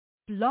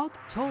Blog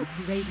Talk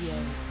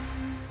Radio.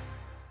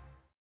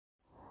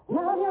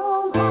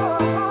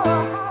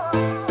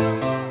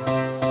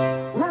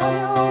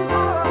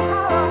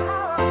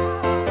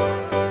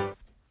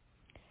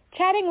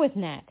 Chatting with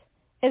Nat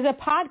is a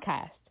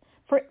podcast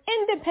for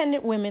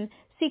independent women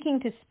seeking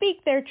to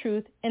speak their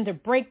truth and to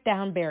break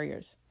down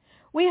barriers.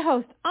 We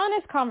host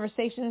honest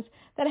conversations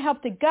that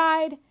help to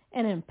guide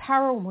and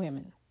empower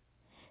women.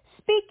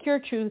 Speak your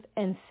truth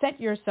and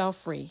set yourself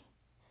free.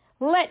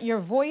 Let your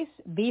voice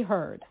be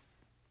heard.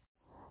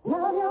 Hi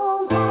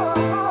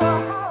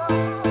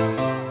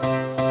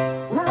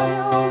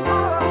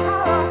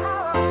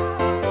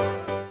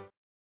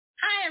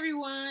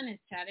everyone,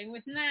 it's Chatting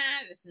with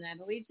Nat. It's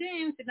Natalie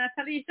James and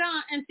Natalie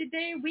Jean, and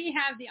today we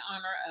have the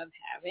honor of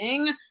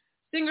having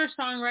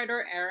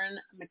singer-songwriter Erin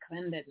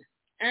McLendon.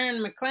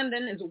 Erin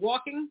McLendon is a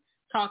walking,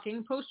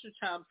 talking poster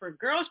child for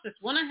girls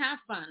just want to have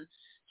fun.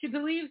 She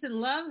believes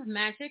in love,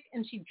 magic,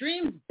 and she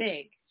dreams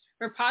big.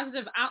 Her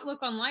positive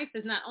outlook on life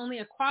is not only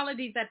a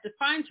quality that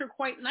defines her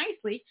quite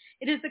nicely,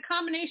 it is the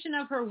combination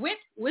of her wit,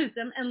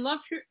 wisdom, and love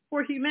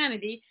for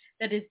humanity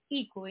that is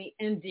equally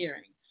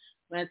endearing.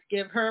 Let's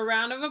give her a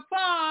round of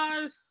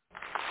applause.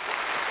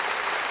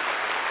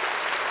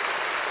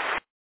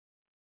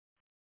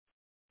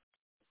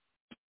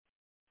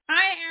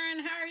 Hi,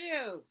 Erin. How are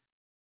you?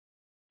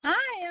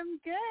 Hi, I'm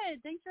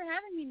good. Thanks for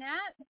having me,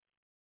 Nat.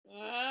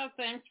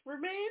 Thanks for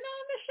being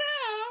on the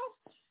show.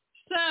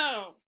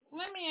 So,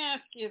 let me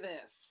ask you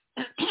this.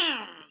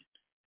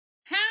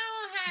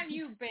 How have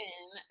you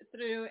been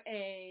through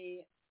a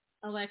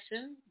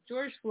election,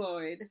 George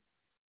Floyd,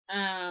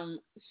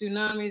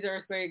 tsunamis,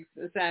 earthquakes,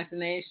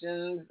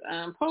 assassinations,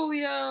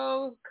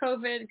 polio,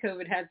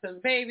 COVID had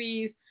some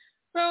babies,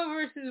 Roe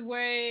versus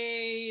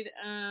Wade,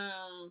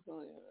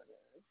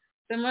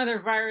 some other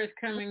virus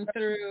coming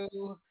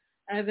through,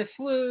 the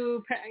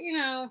flu,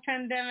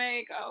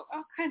 pandemic, all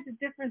kinds of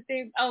different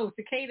things. Oh,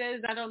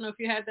 cicadas. I don't know if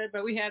you had that,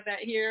 but we had that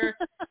here.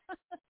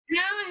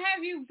 How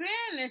have you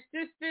been? It's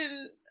just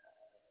been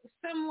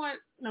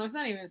it's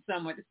not even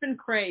somewhat. It's been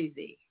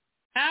crazy.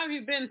 How have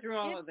you been through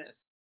all of this?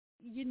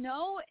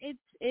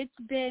 It's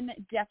been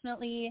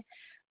definitely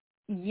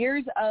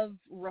years of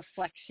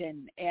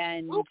reflection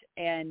and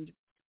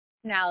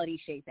personality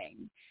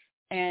shaping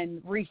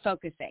and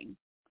refocusing,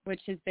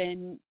 which has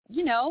been,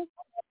 on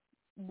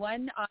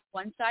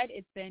one side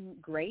it's been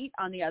great.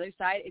 On the other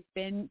side, it's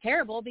been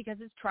terrible because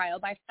it's trial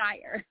by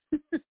fire.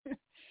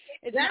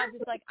 It's not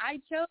just like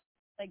I chose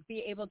be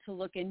able to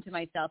look into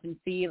myself and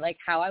see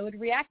how I would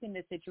react in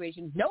this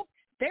situation. Nope,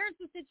 there's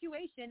the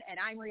situation and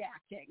I'm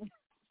reacting.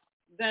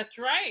 That's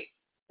right.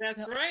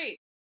 Right.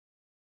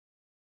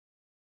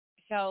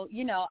 So,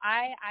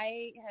 I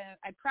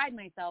pride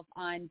myself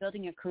on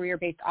building a career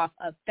based off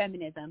of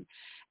feminism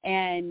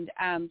and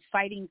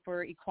fighting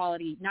for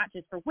equality, not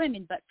just for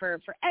women, but for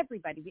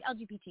everybody, the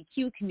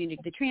LGBTQ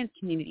community, the trans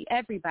community,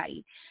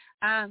 everybody.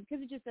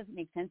 Because it just doesn't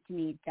make sense to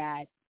me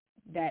that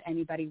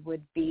anybody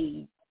would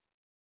be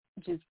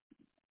just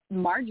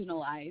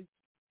marginalized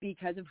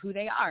because of who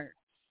they are.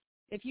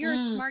 If you're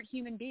a smart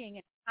human being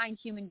and a kind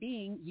human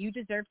being, you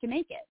deserve to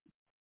make it.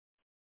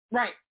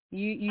 Right.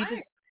 You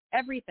deserve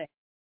everything.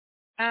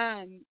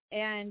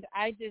 And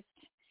I just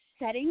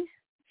setting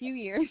a few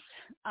years,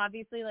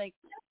 obviously,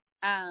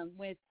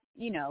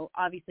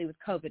 obviously with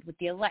COVID, with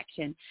the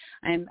election,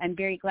 I'm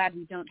very glad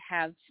we don't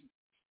have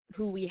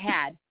who we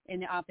had in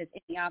the office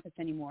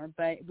anymore,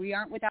 but we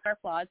aren't without our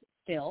flaws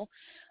still.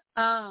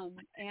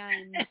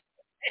 And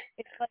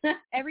it's like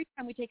every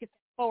time we take a step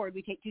forward,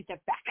 we take two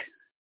steps back.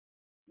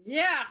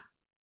 Yeah.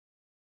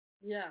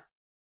 You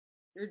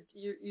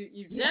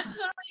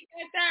definitely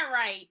got that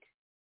right.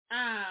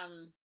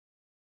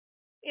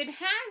 It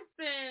has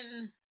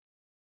been,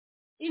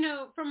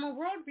 from a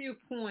world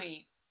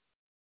viewpoint,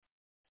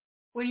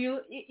 when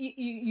you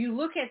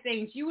look at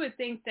things, you would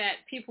think that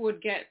people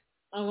would get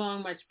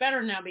along much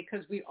better now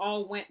because we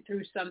all went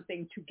through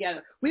something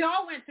together. We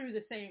all went through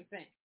the same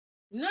thing.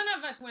 None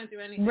of us went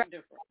through anything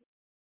different.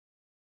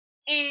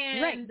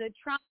 And the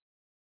trauma.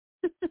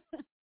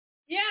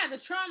 Yeah, the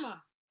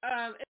trauma.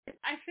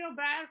 I feel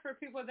bad for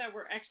people that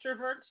were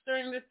extroverts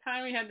during this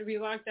time. You had to be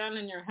locked down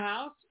in your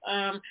house.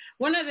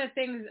 One of the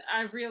things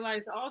I've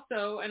realized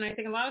also, and I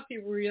think a lot of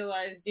people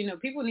realize,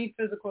 people need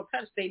physical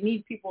touch. They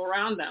need people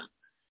around them.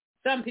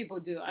 Some people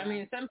do. I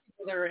mean, some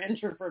people that are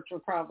introverts will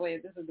probably,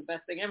 this is the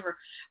best thing ever.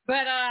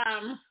 But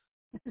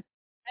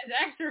as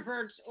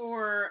extroverts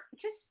or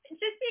just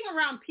being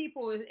around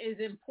people is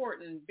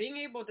important. Being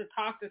able to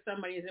talk to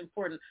somebody is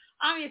important.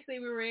 Obviously,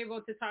 we were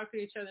able to talk to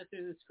each other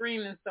through the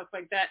screen and stuff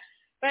like that.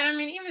 But,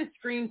 even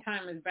screen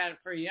time is bad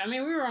for you.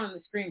 We were on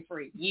the screen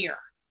for a year,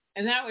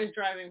 and that was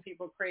driving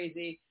people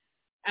crazy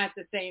at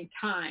the same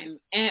time.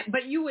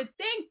 But you would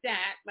think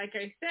that, like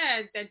I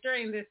said, that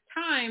during this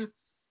time,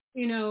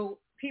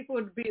 people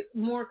would be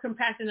more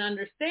compassionate and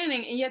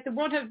understanding, and yet the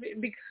world has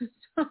become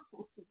so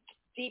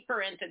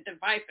deeper into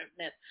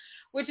divisiveness,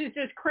 which is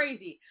just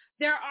crazy.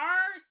 There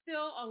are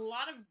still a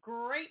lot of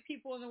great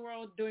people in the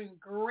world doing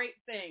great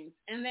things.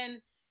 And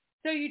then,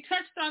 so you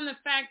touched on the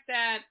fact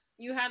that,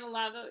 you had a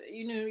lot of,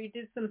 you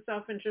did some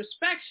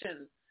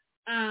self-introspection.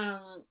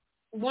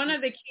 One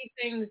of the key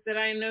things that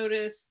I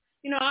noticed,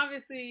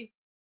 obviously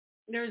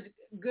there's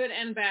good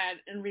and bad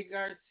in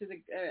regards to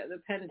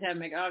the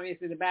pandemic.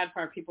 Obviously, the bad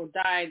part, people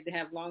died. They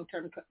have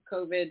long-term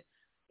COVID.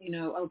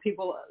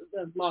 People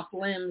have lost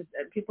limbs.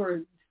 People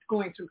are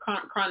going through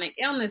chronic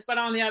illness. But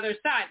on the other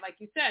side, like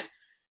you said,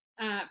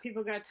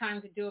 people got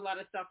time to do a lot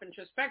of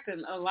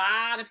self-introspection. A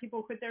lot of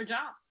people quit their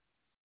jobs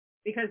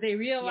because they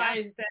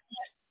realized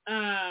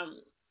that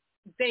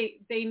they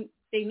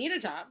need a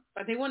job,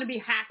 but they want to be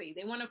happy.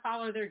 They want to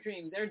follow their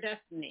dream, their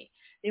destiny.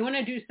 They want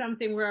to do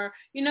something where,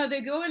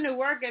 they go into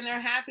work and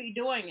they're happy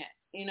doing it.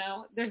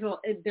 There's a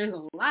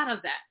lot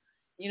of that.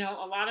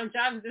 A lot of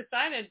jobs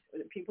decided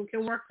that people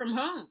can work from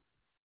home.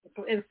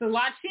 It's a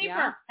lot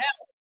cheaper.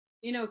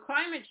 Hell,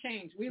 climate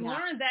change. We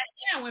learned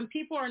that, when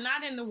people are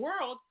not in the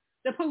world,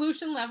 the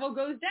pollution level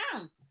goes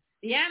down.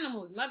 The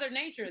animals, Mother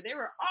Nature, they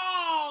were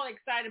all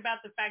excited about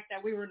the fact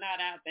that we were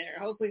not out there,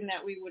 hoping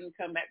that we wouldn't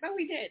come back, but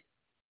we did.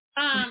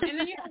 And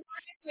then you have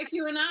artists like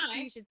you and I.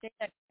 You should say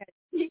that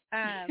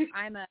because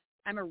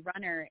I'm a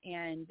runner,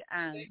 and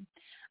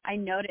I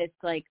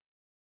noticed like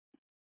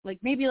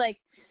maybe like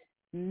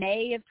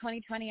May of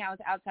 2020, I was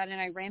outside and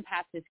I ran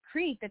past this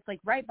creek that's like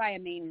right by a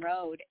main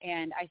road,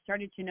 and I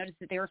started to notice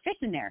that there were fish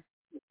in there.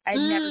 I'd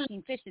never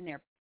seen fish in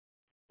there.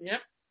 Yep.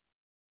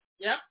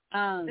 And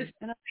I was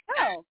like,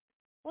 oh,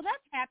 well,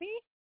 that's happy.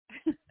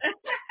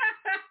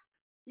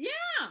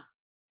 Yeah,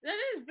 that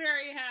is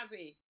very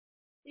happy.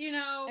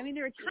 I mean,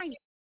 they were tiny,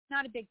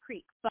 not a big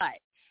creek, but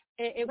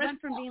it went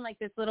from being like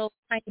this little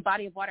tiny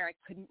body of water I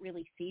couldn't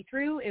really see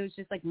through. It was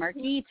just like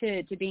murky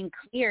to being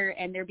clear,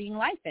 and there being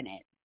life in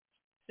it.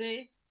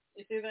 See?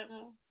 You see that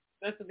now?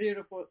 That's a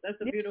beautiful thing.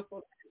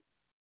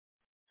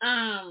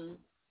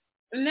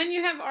 And then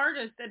you have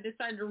artists that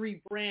decide to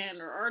rebrand,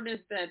 or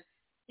artists that,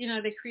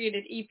 they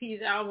created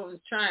EPs, albums,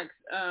 tracks,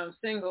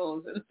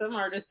 singles, and some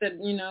artists said,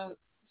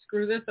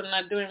 screw this, I'm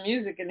not doing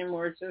music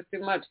anymore, it's just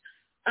too much.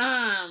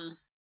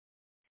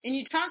 And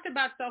you talked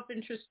about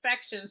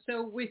self-introspection.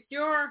 So with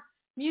your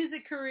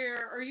music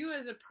career, or you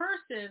as a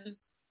person,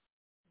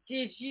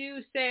 did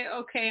you say,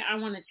 okay, I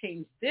want to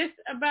change this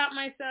about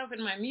myself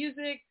and my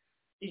music?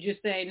 Did you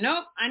say,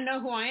 nope, I know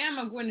who I am,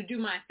 I'm going to do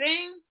my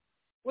thing?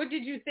 What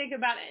did you think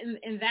about it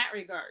in that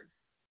regard?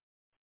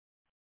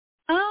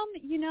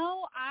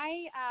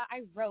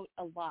 I wrote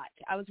a lot.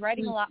 I was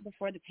writing a lot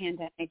before the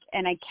pandemic,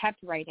 and I kept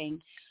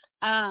writing.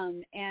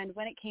 And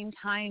when it came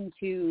time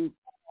to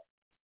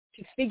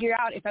figure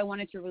out if I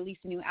wanted to release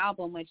a new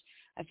album, which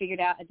I figured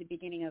out at the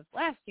beginning of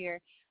last year,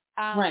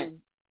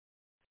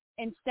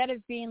 instead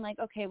of being like,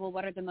 okay, well,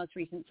 what are the most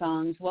recent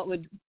songs? What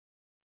would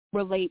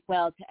relate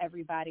well to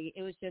everybody?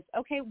 It was just,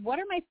 okay, what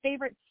are my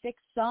favorite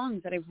 6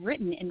 songs that I've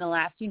written in the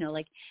last,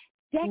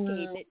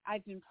 decade that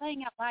I've been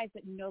playing out live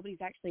that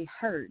nobody's actually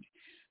heard?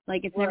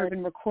 Like, it's never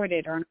been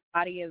recorded or on a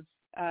body of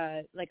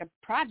like a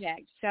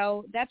project.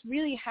 So that's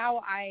really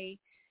how I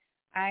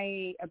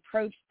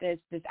approached this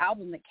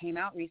album that came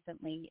out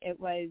recently. It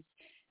was,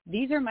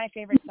 these are my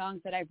favorite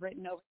songs that I've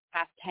written over the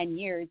past 10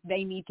 years.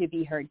 They need to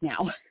be heard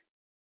now.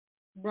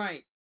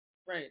 Right.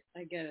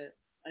 I get it.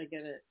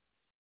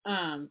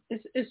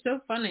 It's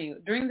so funny.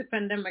 During the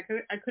pandemic,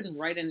 I couldn't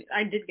write any.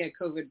 I did get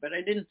COVID, but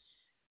I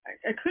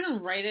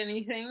couldn't write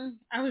anything.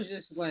 I was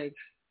just like,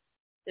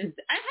 I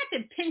had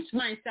to pinch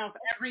myself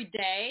every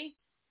day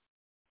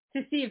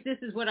to see if this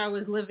is what I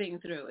was living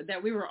through,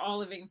 that we were all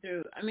living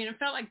through. I mean, it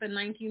felt like the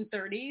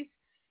 1930s.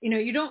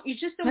 You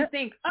just don't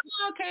think,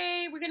 oh,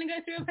 okay, we're going to go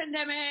through a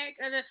pandemic.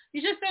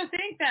 You just don't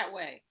think that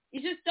way.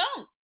 You just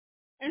don't.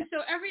 And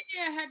so every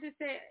day I had to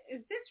say,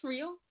 is this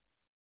real?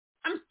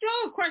 I'm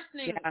still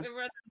questioning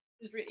whether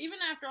this is real. Even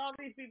after all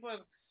these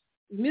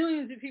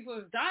millions of people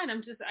have died,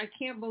 I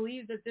can't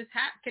believe that this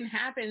can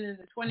happen in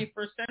the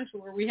 21st century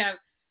where we have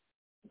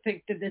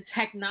the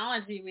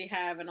technology we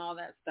have and all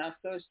that stuff.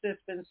 So it's just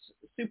been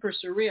super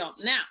surreal.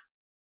 Now,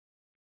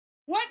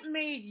 what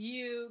made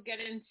you get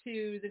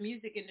into the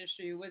music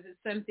industry? Was it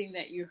something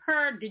that you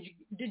heard?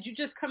 Did you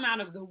just come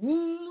out of the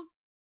womb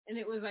and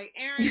it was like,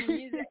 Erin,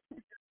 music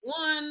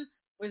one?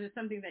 Was it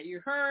something that you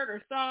heard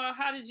or saw?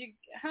 How did you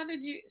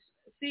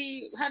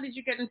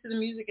get into the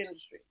music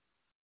industry?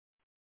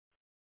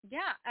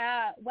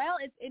 Yeah. Well,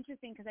 it's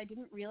interesting because I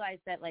didn't realize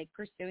that like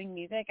pursuing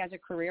music as a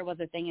career was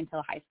a thing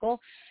until high school.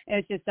 It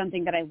was just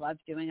something that I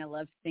loved doing. I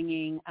loved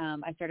singing.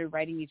 I started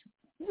writing these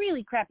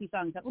really crappy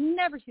songs that will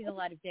never see the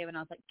light of day when I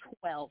was like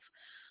 12.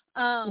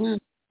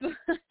 But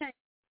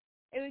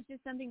it was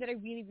just something that I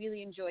really,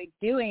 really enjoyed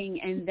doing.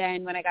 And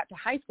then when I got to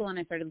high school and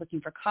I started looking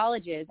for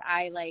colleges,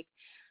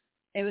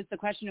 it was the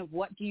question of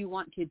what do you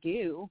want to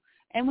do?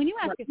 And when you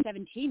ask a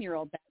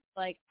 17-year-old, that's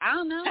like, I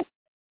don't know.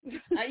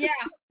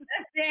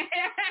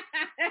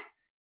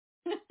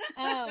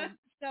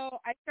 So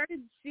I started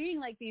seeing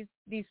like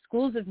these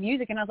schools of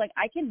music, and I was like,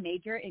 I can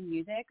major in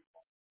music.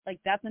 Like,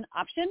 that's an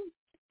option?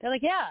 They're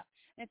like, yeah.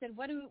 And I said,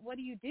 what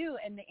do you do?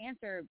 And the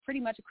answer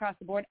pretty much across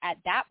the board at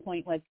that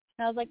point was,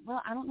 I was like,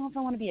 well, I don't know if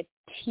I want to be a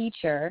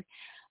teacher.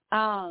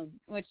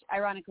 which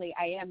ironically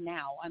I am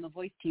now. I'm a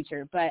voice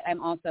teacher, but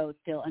I'm also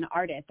still an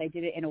artist. I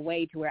did it in a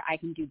way to where I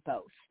can do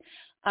both.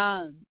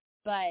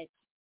 But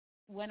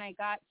when I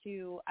got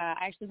to, I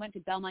actually went to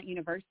Belmont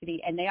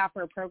University, and they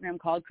offer a program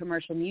called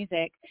commercial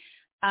music.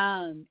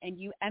 And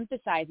you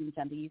emphasize in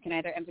something. You can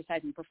either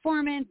emphasize in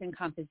performance, in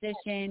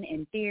composition,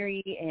 in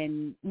theory,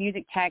 in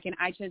music tech. And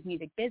I chose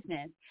music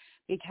business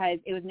because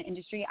it was an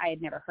industry I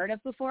had never heard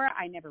of before.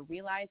 I never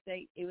realized that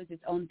it was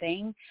its own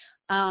thing.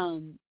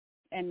 And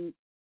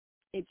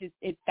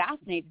it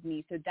fascinated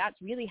me. So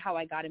that's really how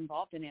I got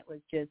involved in it, was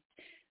just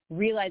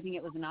realizing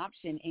it was an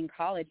option in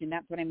college, and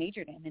that's what I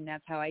majored in, and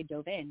that's how I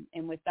dove in.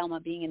 And with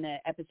Belmont being in the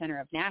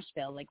epicenter of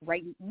Nashville, like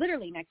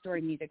literally next door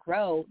to Music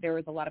Row, there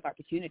was a lot of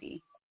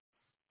opportunity.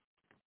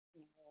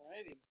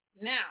 Alrighty.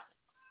 Now,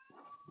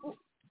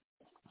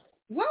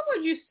 what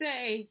would you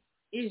say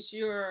is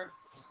your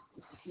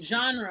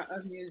genre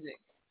of music?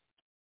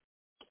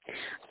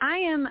 I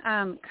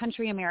am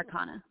country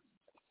Americana.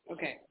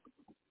 Okay.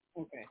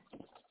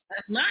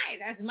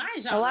 That's my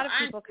genre. A lot of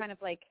people kind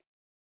of like,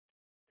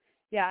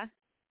 yeah.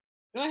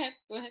 Go ahead.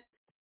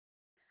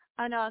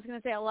 I know, I was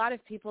going to say, a lot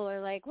of people are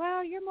like,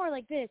 well, you're more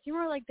like this.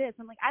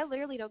 I'm like, I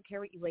literally don't care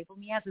what you label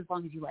me as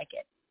long as you like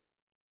it.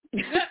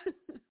 But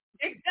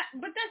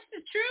that's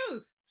the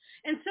truth.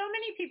 And so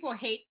many people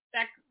hate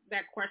that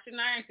question.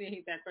 I actually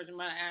hate that question,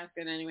 but I ask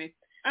it anyway.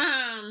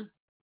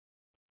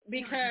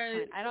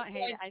 Because I don't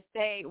hate it. I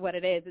say what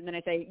it is, and then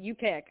I say, you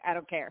pick. I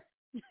don't care.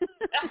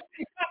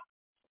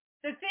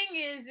 The thing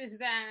is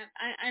that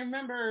I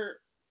remember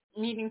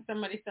meeting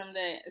somebody some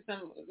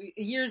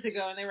years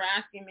ago, and they were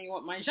asking me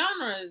what my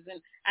genre is,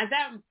 and at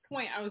that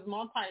point I was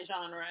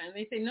multi-genre, and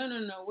they say,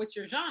 no, what's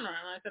your genre? And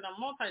I said, I'm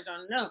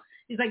multi-genre. No.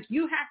 He's like,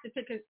 you have to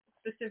pick a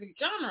specific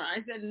genre.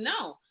 I said,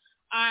 no,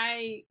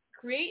 I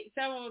create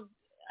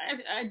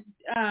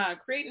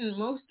create in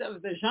most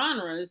of the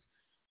genres.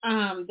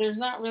 There's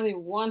not really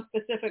one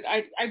specific.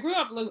 I grew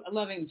up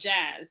loving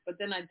jazz, but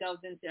then I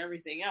delved into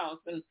everything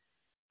else, and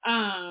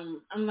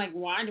I'm like,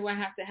 why do I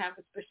have to have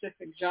a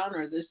specific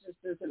genre? This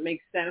just doesn't make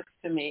sense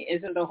to me.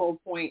 Isn't the whole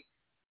point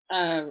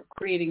of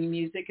creating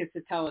music is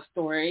to tell a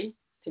story,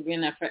 to be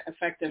an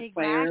effective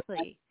player?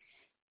 Exactly.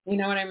 You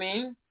know what I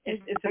mean?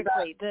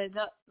 Exactly. The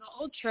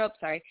old trope,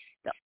 the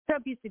old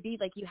trope used to be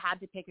like you had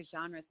to pick a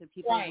genre so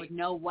people would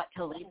know what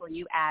to label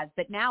you as.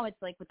 But now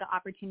it's like with the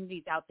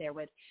opportunities out there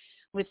with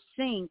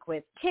Sync,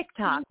 with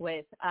TikTok,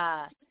 with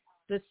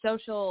the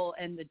social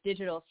and the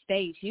digital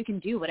space, you can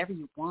do whatever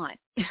you want.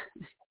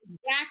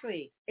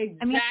 Exactly.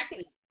 I mean,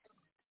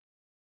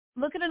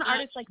 look at an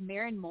artist like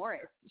Maren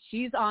Morris.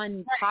 She's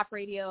on pop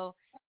radio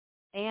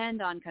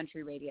and on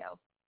country radio.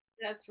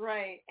 That's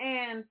right.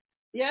 And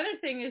the other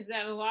thing is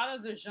that a lot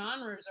of the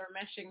genres are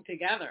meshing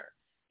together.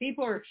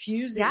 People are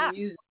fusing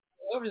music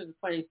all over the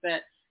place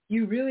that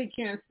you really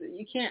can't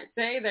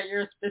say that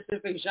you're a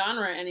specific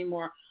genre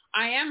anymore.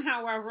 I am,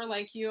 however,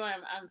 like you,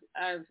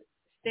 I've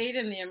stayed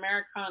in the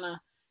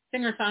Americana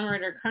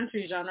singer-songwriter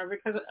country genre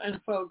because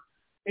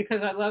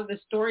I love the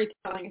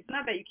storytelling. It's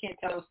not that you can't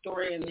tell a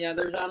story in the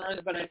other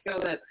genres, but I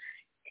feel that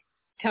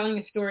telling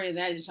a story in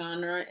that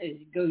genre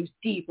goes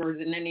deeper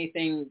than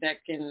anything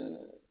that can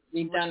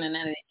be done in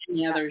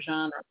any other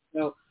genre.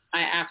 So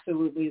I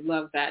absolutely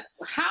love that.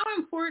 How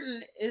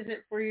important is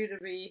it for you to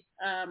be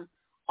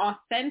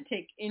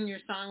authentic in your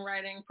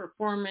songwriting,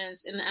 performance,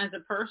 and as a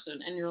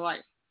person in your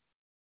life?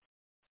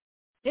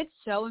 It's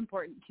so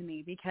important to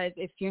me because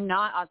if you're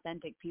not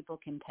authentic, people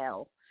can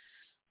tell.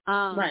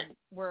 Right.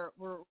 We're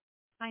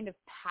kind of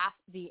past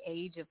the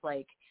age of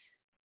like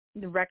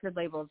the record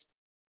labels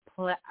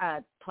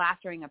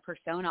plastering a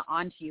persona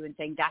onto you and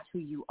saying that's who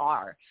you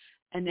are,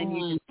 and then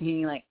you just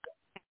being like,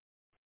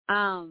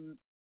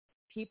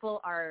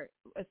 people are,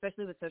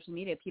 especially with social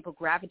media, people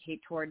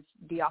gravitate towards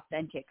the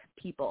authentic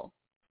people,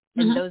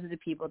 and those are the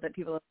people that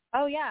people are,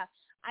 oh yeah,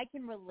 I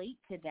can relate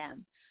to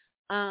them.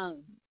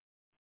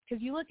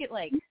 Because you look at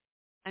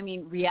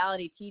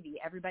reality TV.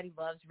 Everybody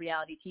loves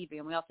reality TV,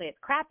 and we all say it's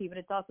crappy, but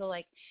it's also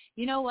like,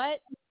 you know what?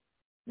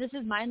 This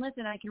is mindless,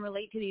 and I can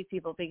relate to these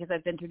people because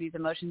I've been through these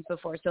emotions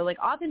before. So, like,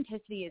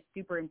 authenticity is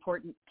super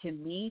important to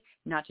me,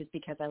 not just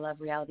because I love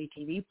reality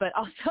TV, but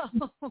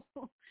also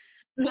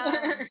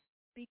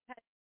because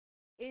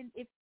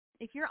if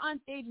you're on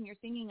stage and you're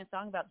singing a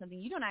song about something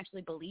you don't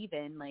actually believe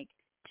in, like,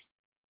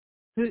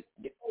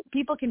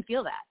 people can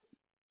feel that.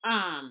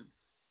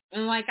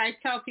 And like I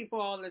tell people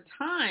all the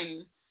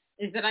time,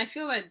 is that I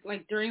feel like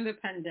during the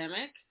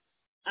pandemic,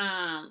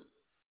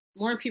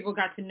 more people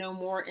got to know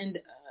more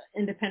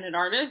independent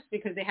artists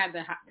because they had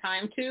the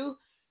time to.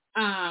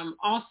 I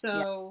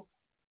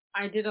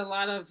did a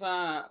lot of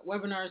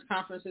webinars,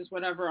 conferences,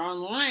 whatever,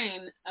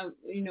 online,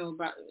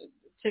 about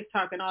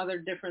TikTok and all their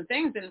different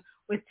things. And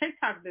with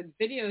TikTok, the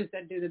videos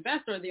that do the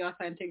best are the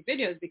authentic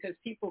videos because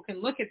people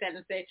can look at that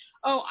and say,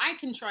 oh, I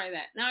can try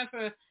that. Now, if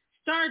a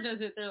star does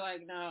it, they're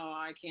like, no,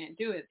 I can't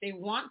do it. They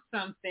want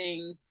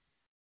something,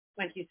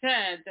 like you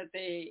said, that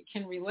they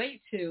can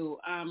relate to.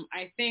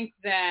 I think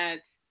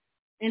that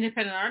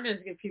independent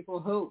artists give people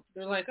hope.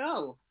 They're like,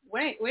 oh,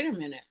 wait a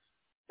minute.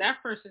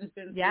 That person's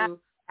been through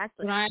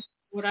Exactly.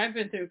 what I've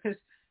been through, because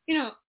you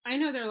know, I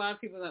know there are a lot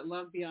of people that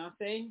love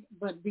Beyonce,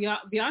 but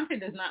Beyonce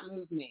does not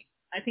move me.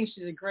 I think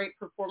she's a great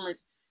performer.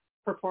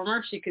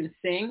 She can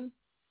sing,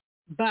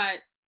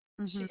 but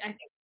I think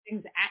she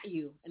sings at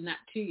you and not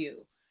to you.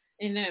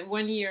 And that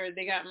one year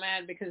they got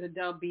mad because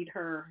Adele beat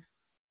her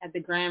at the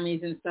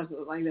Grammys and stuff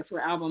like that for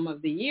Album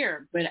of the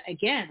Year. But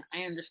again,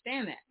 I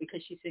understand that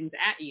because she sings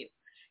at you.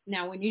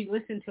 Now, when you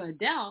listen to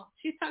Adele,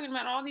 she's talking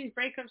about all these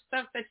breakup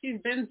stuff that she's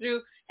been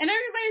through, and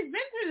everybody's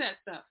been through that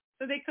stuff.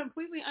 So they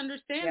completely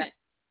understand it.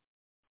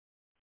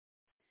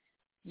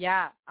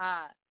 Yeah.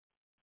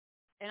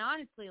 And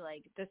honestly,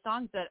 like, the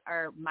songs that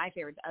are my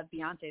favorites of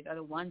Beyonce's are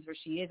the ones where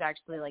she is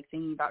actually, like,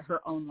 singing about her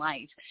own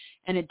life.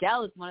 And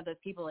Adele is one of those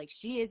people, like,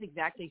 she is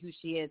exactly who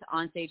she is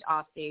on stage,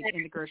 off stage,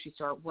 in the grocery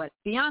store. What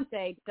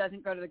Beyonce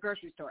doesn't go to the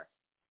grocery store.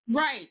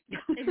 Right.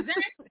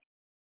 Exactly.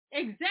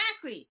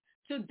 Exactly.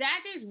 So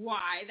that is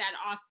why that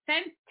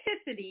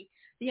authenticity,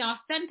 the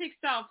authentic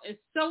self, is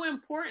so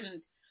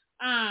important,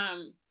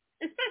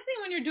 especially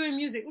when you're doing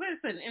music.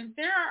 Listen, if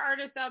there are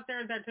artists out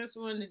there that just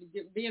want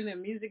to be in the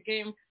music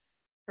game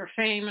for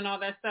fame and all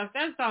that stuff,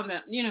 that's on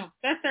them. You know,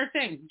 that's their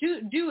thing.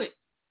 Do it.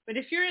 But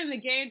if you're in the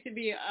game to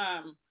be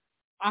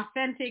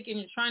authentic and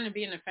you're trying to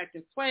be an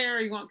effective player,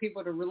 you want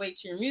people to relate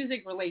to your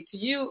music, relate to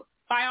you,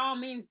 by all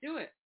means do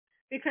it.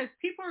 Because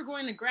people are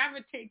going to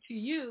gravitate to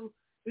you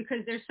because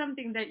there's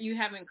something that you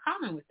have in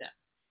common with them.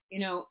 You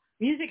know,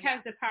 music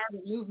has the power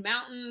to move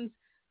mountains,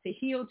 to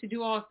heal, to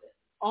do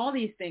all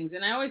these things.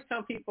 And I always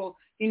tell people,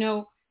 you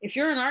know, if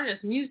you're an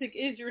artist, music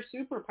is your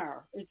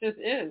superpower. It just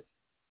is.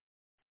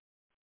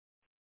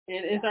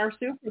 It is our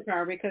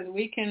superpower because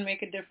we can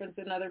make a difference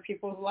in other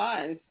people's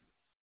lives.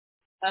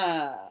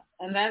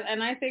 And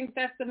I think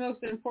that's the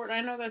most important.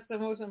 I know that's the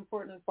most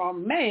important for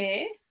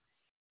me.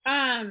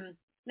 Now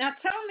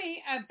tell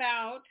me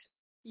about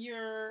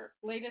your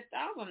latest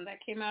album that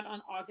came out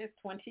on August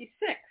 26th.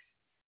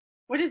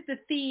 What is the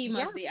theme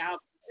of the album?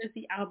 What is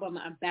the album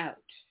about?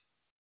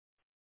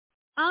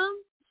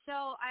 So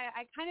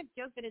I kind of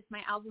joke that it's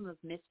my album of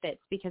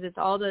misfits because it's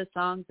all those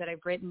songs that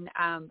I've written.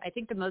 I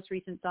think the most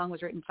recent song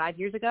was written 5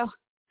 years ago,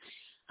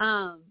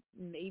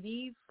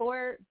 maybe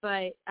 4,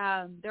 but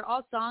they're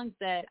all songs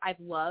that I've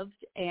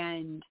loved,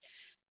 and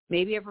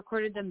maybe I've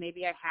recorded them,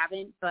 maybe I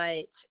haven't,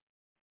 but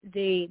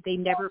they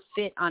never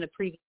fit on a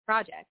previous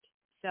project.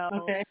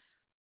 So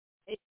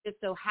it just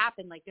so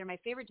happened, like, they're my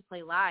favorite to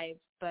play live,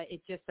 but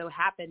it just so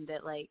happened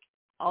that, like,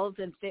 all of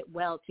them fit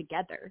well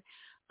together.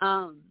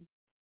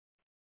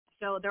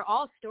 So they're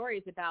all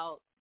stories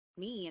about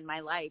me and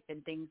my life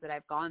and things that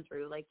I've gone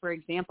through. Like, for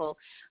example,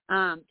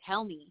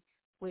 Tell Me,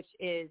 which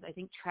is, I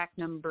think, track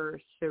number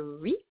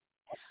 3.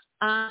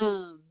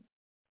 I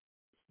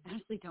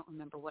honestly don't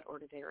remember what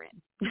order they're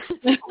in.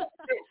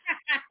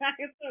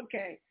 It's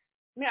okay.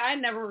 Yeah, I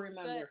never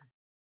remember. But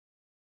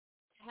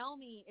Tell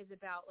Me is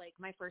about, like,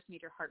 my first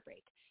major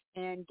heartbreak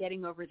and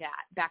getting over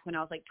that back when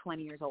I was, like,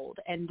 20 years old.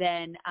 And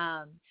then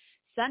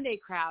Sunday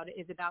Crowd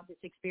is about this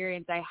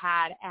experience I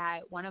had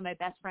at one of my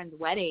best friend's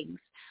weddings.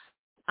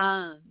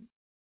 And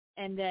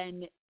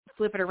then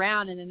flip it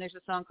around, and then there's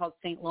a song called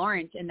St.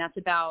 Lawrence, and that's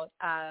about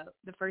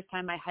the first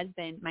time my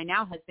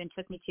now husband,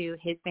 took me to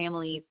his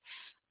family's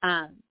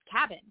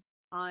cabin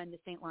on the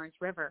St. Lawrence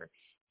River.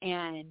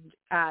 And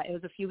it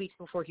was a few weeks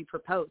before he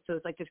proposed, so it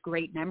was like this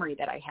great memory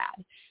that I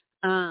had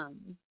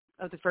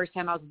of the first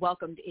time I was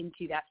welcomed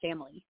into that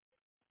family.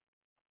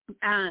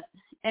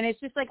 And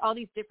it's just like all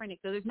these different,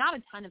 so there's not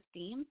a ton of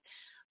themes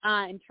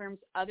in terms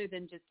other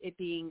than just it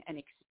being an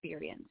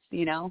experience,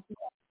 you know,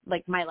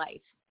 like my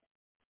life.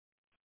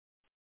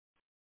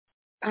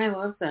 I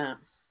love that.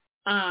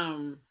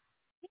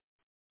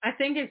 I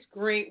think it's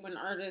great when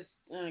artists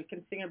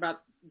can sing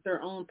about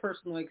their own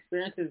personal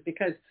experiences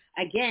because,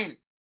 again,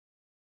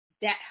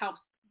 that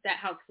helps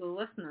the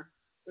listener,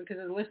 because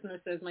the listener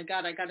says, my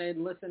God, I got to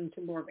listen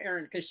to more of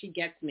Erin because she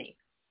gets me.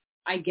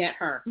 I get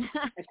her.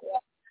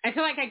 I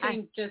feel like I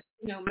can just,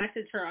 you know,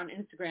 message her on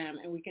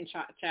Instagram and we can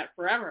chat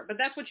forever. But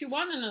that's what you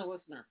want in a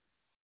listener.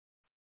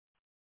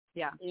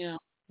 Yeah. You know?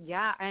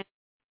 Yeah. And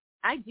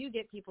I do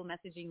get people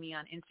messaging me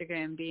on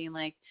Instagram being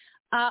like,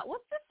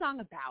 what's this song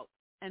about?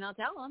 And I'll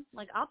tell them,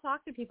 like, I'll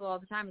talk to people all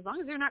the time. As long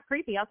as they're not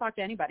creepy, I'll talk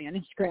to anybody on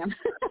Instagram.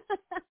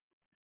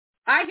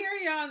 I hear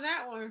you on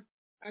that one.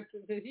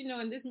 Because, you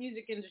know, in this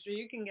music industry,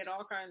 you can get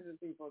all kinds of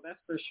people. That's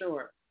for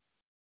sure.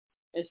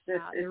 It's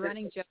just the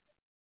running joke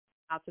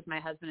out with my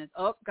husband is,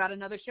 got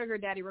another sugar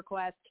daddy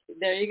request.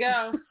 There you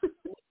go.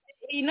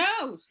 He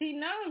knows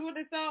what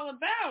it's all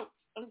about.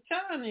 I'm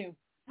telling you.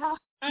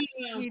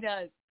 He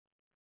does.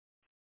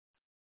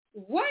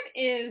 What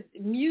is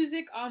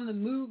Music on the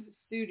Move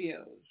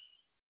Studios?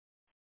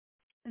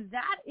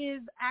 That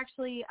is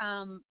actually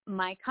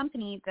my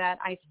company that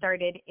I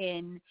started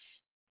in,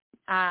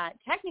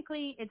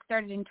 technically it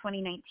started in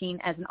 2019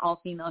 as an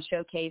all-female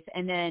showcase,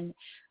 and then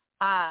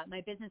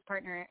my business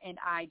partner and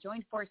I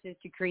joined forces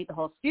to create the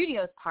whole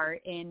studios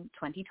part in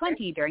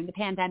 2020 during the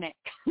pandemic.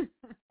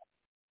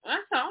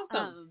 That's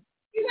awesome.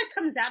 See what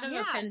comes out of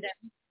a pandemic.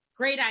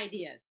 Great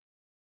ideas.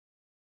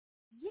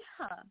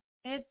 Yeah.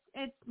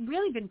 It's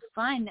really been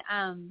fun.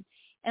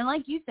 And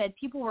like you said,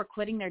 people were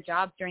quitting their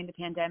jobs during the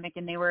pandemic,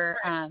 and they were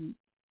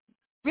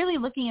really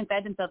looking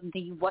inside themselves and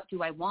thinking, what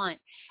do I want?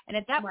 And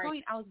at that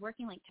point, I was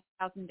working like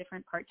 10,000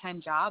 different part-time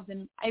jobs.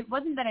 And it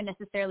wasn't that I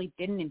necessarily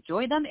didn't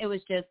enjoy them. It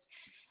was just,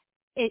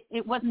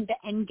 it wasn't the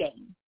end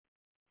game,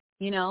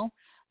 you know?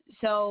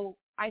 So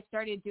I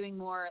started doing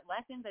more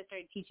lessons. I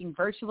started teaching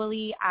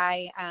virtually.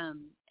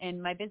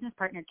 And my business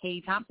partner,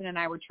 Katie Thompson, and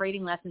I were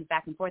trading lessons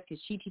back and forth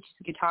because she teaches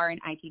guitar and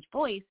I teach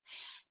voice.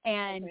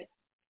 And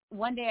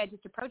one day I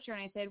just approached her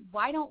and I said,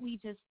 why don't we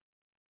just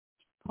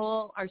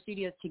pull our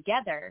studios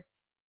together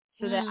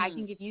so that I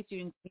can give you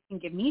students, you can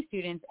give me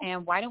students,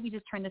 and why don't we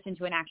just turn this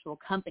into an actual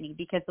company?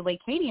 Because the way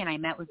Katie and I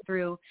met was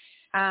through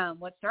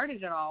what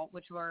started it all,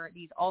 which were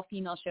these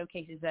all-female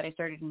showcases that I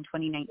started in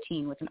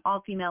 2019 with an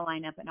all-female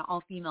lineup and an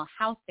all-female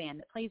house band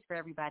that plays for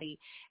everybody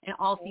and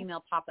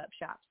all-female pop-up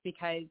shops,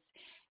 because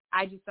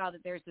I just saw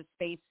that there's a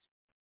space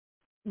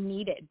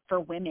needed for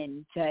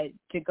women to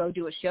go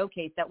do a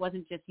showcase that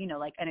wasn't just, you know,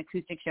 like an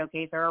acoustic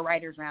showcase or a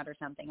writer's round or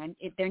something.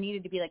 There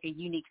needed to be like a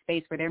unique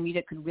space where their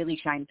music could really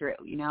shine through,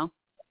 you know?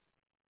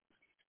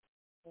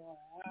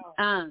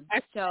 Wow.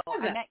 So I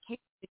met Kate,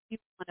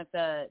 one of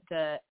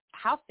the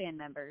house band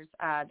members.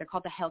 They're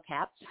called the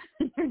Hellcats.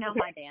 They're now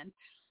my band.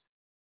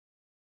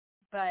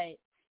 But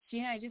she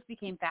and I just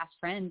became fast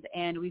friends,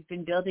 and we've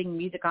been building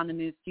Music on the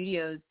Move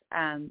Studios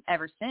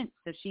ever since.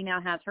 So she now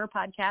has her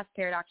podcast,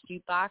 Paradox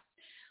Jukebox.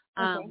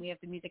 We have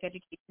the Music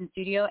Education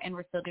Studio, and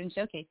we're still doing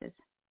showcases.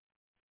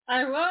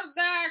 I love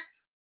that.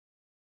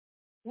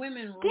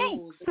 Women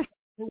rule.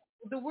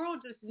 The world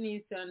just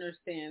needs to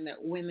understand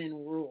that women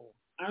rule.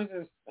 I'm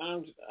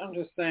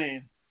just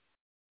saying.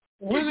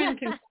 Women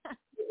can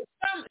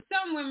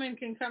some women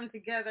can come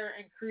together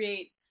and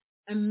create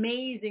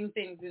amazing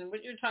things, and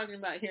what you're talking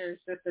about here is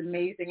just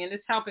amazing, and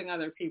it's helping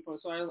other people.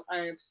 So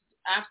I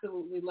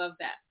absolutely love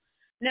that.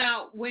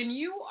 Now, when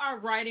you are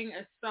writing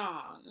a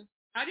song,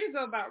 how do you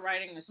go about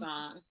writing a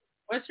song?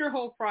 What's your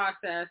whole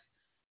process?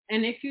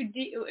 And if you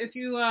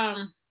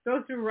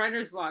go through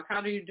writer's block,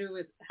 how do you deal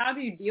with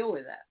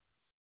that?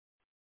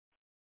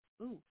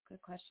 Ooh,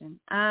 good question.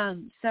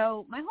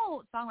 So my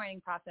whole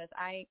songwriting process,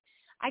 I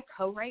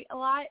co-write a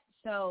lot.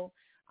 So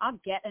I'll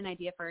get an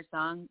idea for a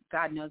song,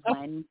 God knows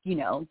when, you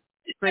know,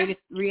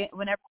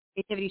 whenever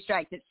creativity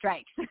strikes, it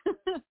strikes.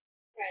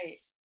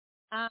 Right.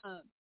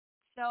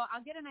 So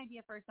I'll get an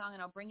idea for a song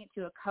and I'll bring it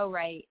to a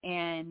co-write,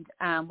 and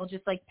we'll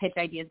just like pitch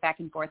ideas back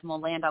and forth, and we'll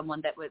land on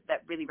one that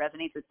really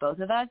resonates with both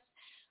of us.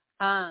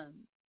 And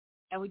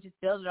we just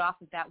build it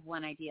off of that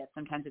one idea.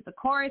 Sometimes it's a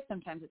chorus,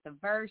 sometimes it's a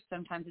verse,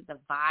 sometimes it's a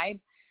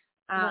vibe.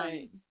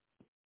 Right.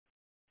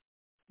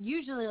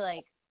 Usually,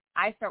 like,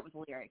 I start with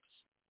lyrics.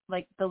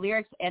 Like, the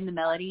lyrics and the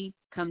melody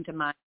come to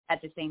mind at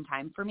the same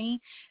time for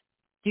me.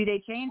 Do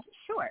they change?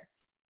 Sure.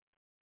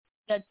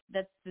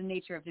 That's the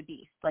nature of the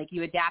beast. Like,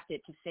 you adapt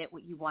it to fit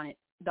what you want it,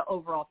 the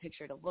overall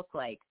picture to look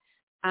like.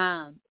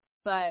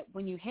 But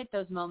when you hit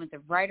those moments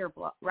of writer's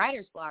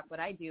block, what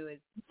I do is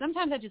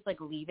sometimes I just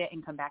like leave it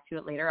and come back to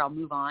it later. I'll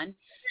move on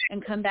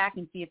and come back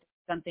and see if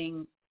there's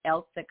something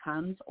else that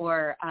comes.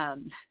 Or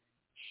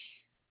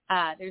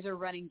there's a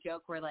running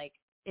joke where like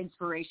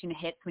inspiration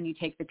hits when you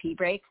take the pee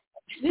break.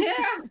 Yeah.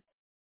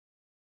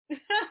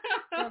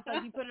 So it's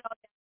like you put it all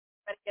down,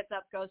 but it gets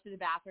up, goes to the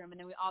bathroom, and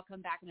then we all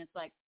come back and it's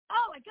like,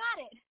 oh, I got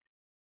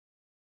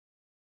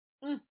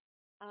it.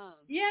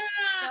 Yeah,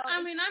 so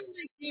I mean,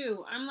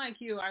 I'm like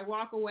you. I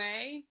walk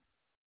away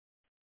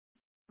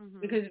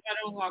because if I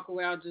don't walk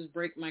away, I'll just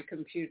break my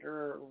computer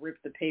or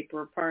rip the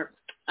paper apart.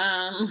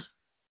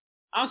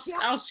 I'll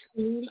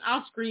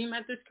scream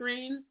at the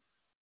screen.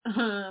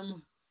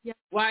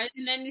 Why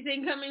isn't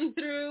anything coming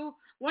through?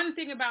 One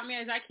thing about me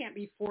is I can't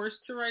be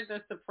forced to write.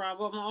 That's the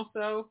problem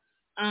also.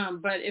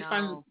 But if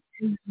I'm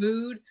in the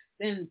mood,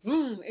 then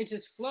boom, it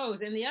just flows.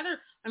 And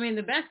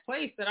the best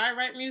place that I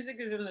write music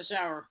is in the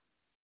shower.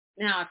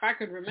 Now, if I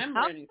could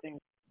remember anything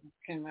I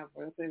came up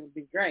with, it would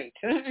be great.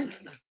 The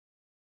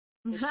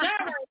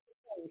shower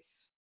is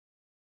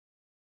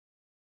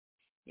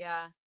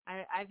yeah,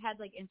 I've had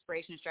like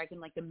inspiration strike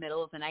in like the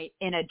middle of the night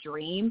in a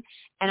dream,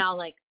 and I'll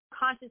like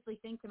consciously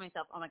think to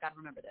myself, oh my God,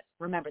 remember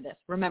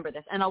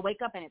this, and I'll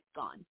wake up and it's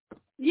gone.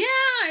 Yeah,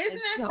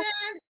 isn't that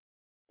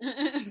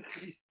sad?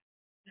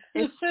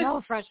 It's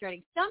so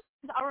frustrating. Sometimes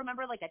I'll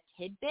remember like a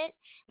tidbit,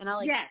 and I'll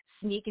like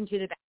sneak into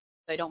the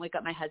bathroom so I don't wake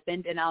up my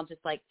husband, and I'll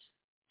just like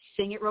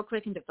sing it real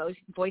quick into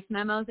voice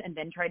memos, and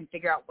then try and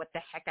figure out what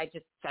the heck I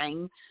just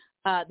sang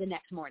the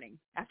next morning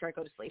after I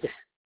go to sleep.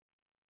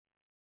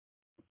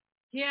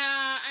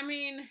 Yeah, I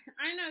mean,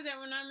 I know that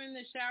when I'm in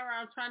the shower,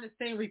 I'll try to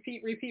say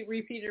repeat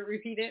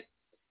it,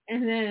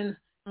 and then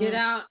get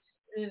out.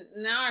 And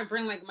now I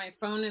bring like my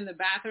phone in the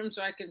bathroom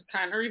so I can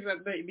kind of read.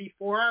 But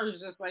before I was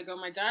just like, oh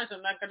my gosh,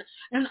 I'm not gonna.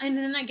 And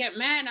then I get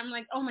mad. I'm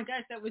like, oh my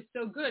gosh, that was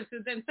so good. So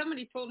then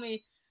somebody told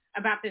me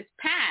about this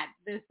pad,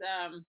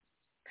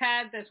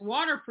 pad that's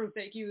waterproof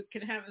that you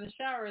can have in the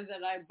shower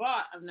that I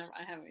bought.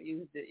 I haven't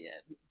used it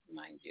yet,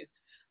 mind you.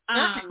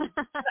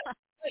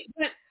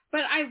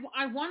 But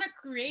I want to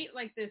create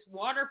like this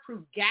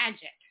waterproof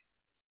gadget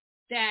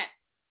that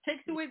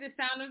takes away the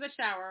sound of the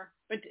shower,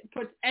 but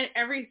puts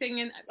everything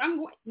in.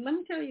 Let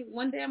me tell you,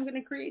 one day I'm going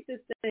to create this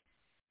thing.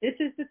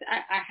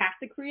 I have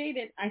to create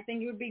it. I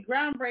think it would be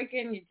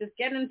groundbreaking. You just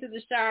get into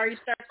the shower, you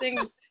start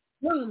singing,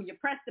 boom, you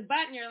press the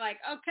button, you're like,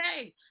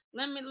 okay,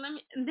 let me,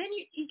 and then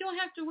you don't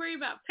have to worry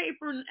about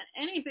paper and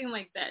anything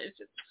like that. I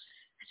just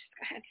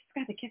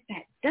got to get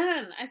that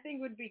done. I think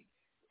it would be,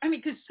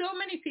 because so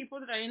many people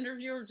that I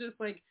interview are just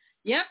like,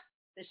 yep,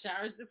 the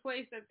shower is the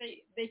place that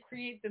they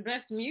create the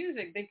best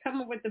music. They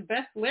come up with the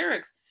best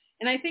lyrics.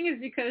 And I think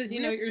it's because,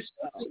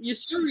 you're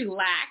so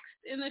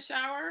relaxed in the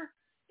shower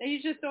that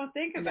you just don't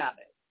think about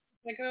it.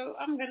 Like, oh,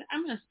 I'm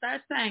gonna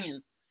start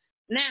singing.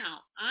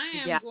 Now,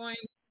 I am going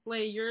to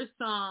play your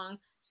song,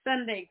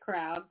 Sunday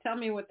Crowd. Tell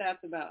me what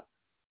that's about.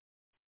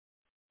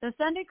 The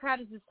Sunday Crowd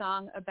is a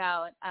song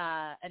about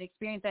an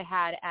experience I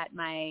had at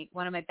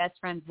one of my best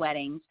friend's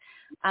weddings.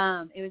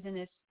 It was in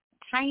this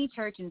tiny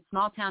church in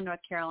small town, North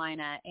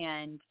Carolina,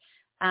 and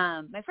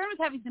my friend was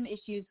having some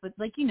issues with,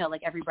 like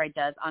every bride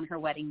does on her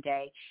wedding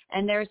day.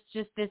 And there's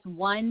just this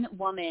one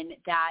woman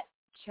that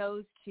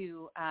chose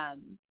to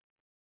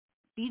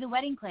be the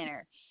wedding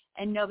planner,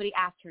 and nobody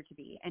asked her to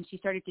be. And she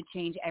started to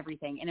change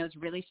everything, and it was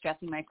really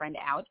stressing my friend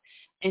out.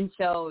 And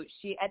so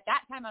at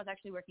that time, I was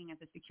actually working as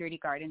a security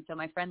guard. And so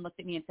my friend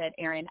looked at me and said,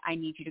 Erin, I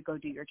need you to go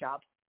do your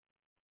job.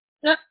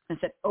 Yep. I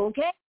said,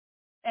 okay.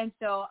 And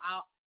so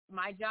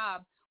my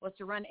job was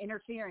to run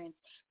interference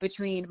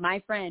between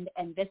my friend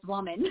and this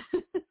woman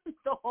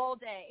the whole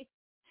day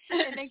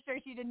and make sure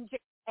she didn't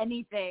change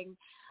anything.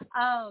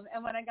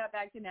 And when I got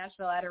back to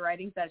Nashville at a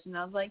writing session,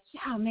 I was like,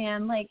 yeah,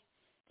 man, like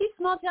these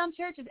small town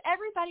churches,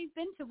 everybody's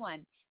been to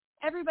one.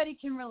 Everybody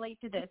can relate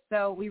to this.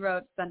 So we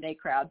wrote Sunday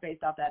Crowd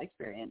based off that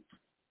experience.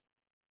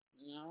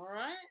 All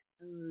right.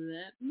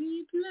 Let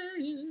me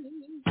play.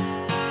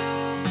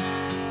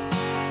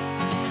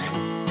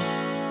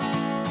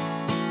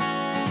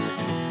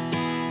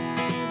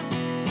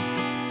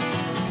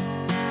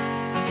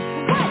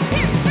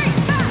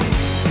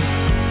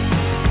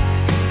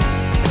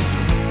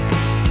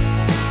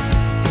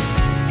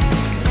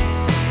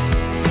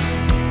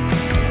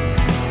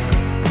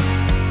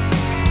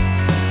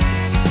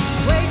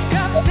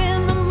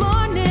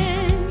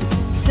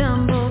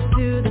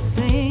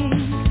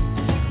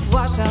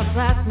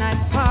 Last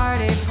night's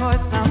party, pour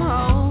some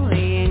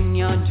holy in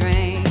your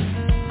drink.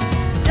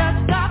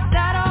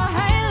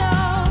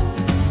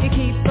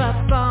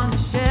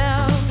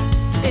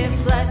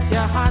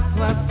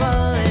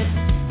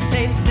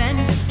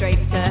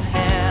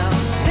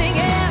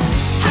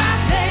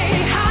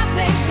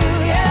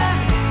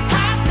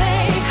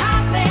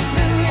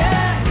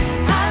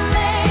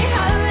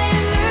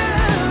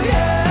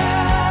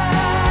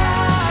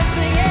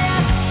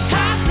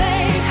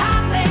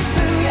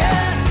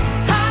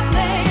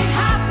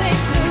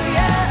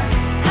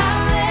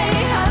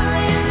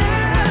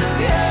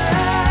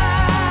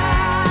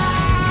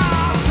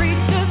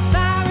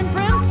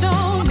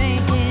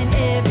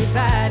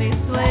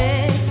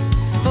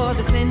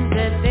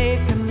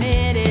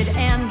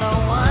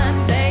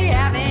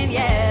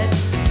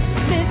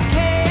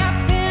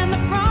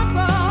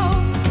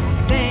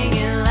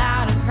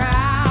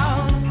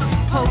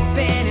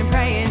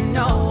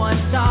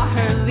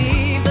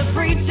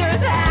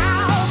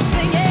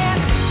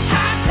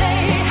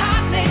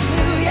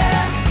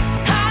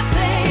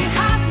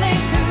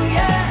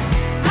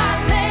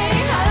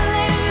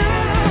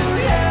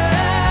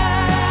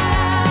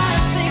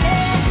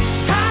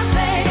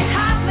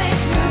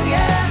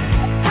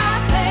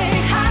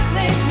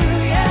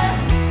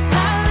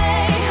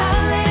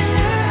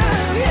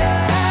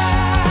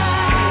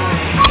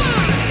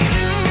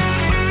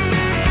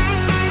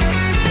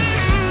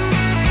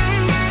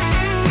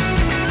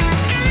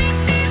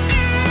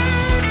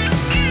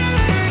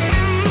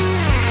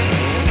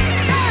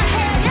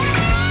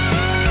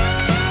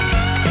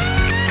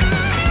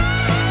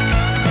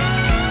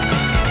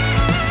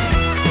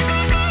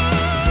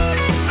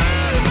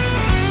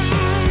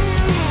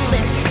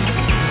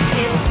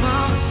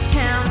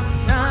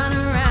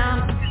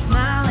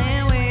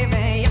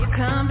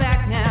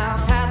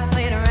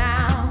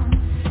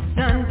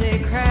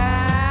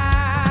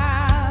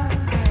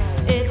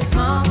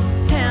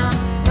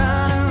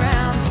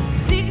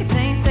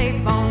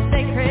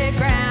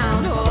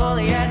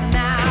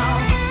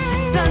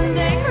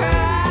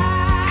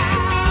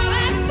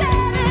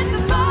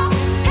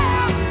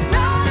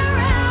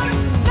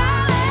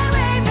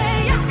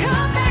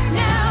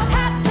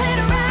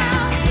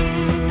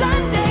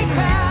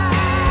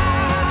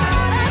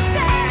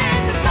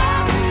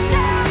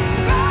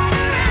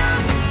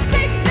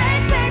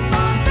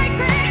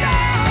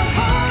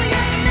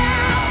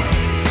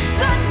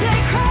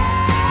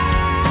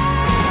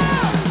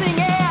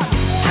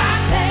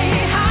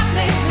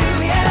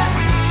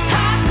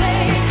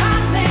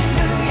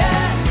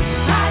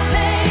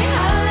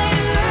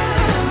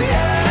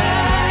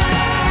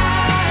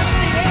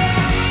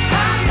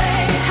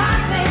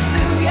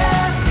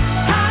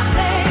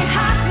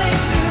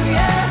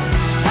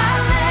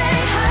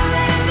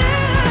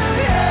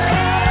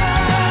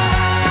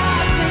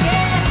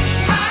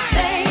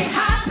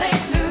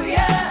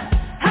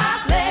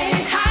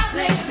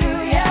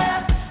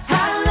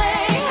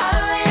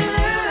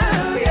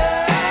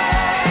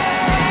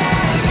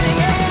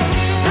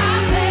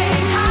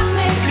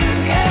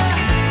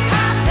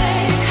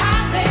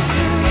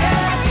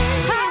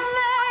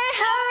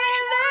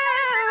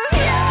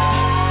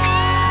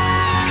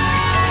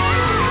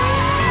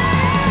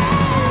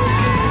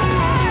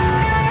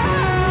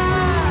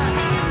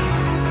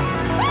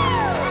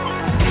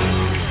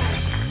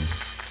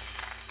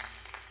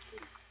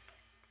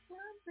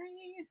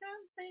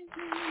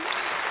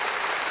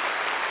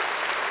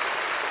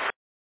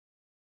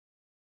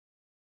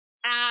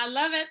 I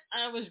love it.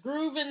 I was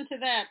grooving to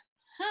that.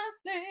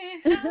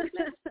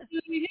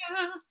 Hallelujah.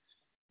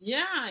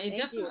 Yeah, it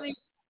definitely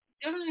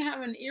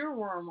have an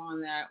earworm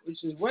on that,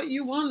 which is what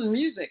you want in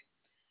music.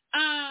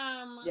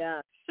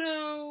 Yeah.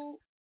 So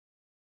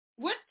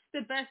what's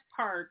the best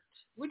part?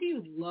 What do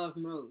you love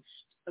most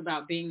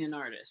about being an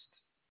artist?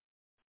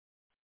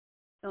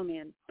 Oh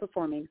man,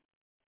 performing.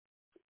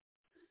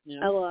 Yeah.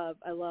 I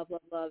love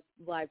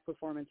live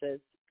performances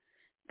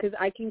because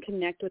I can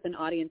connect with an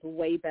audience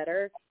way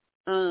better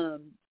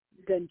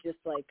than just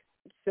like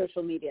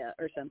social media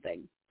or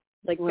something.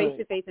 Like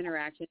face-to-face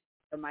interaction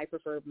are my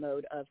preferred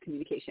mode of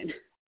communication.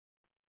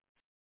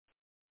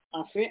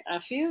 I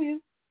feel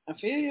you.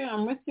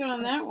 I'm with you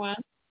on that one.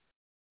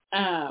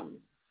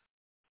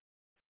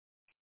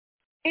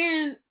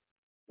 And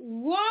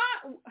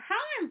how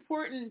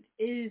important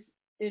is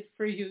it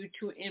for you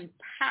to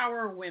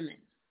empower women?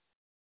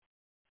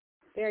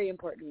 Very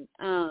important.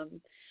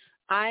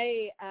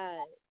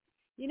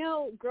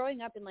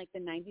 Growing up in like the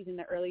 90s and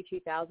the early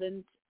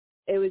 2000s,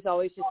 it was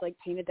always just like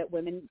painted that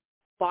women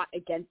fought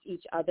against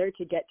each other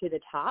to get to the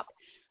top,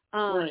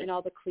 and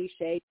all the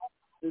cliche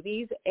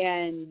movies.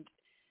 And,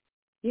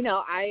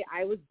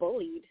 I was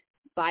bullied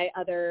by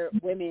other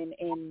women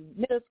in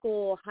middle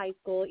school, high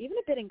school, even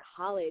a bit in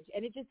college.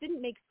 And it just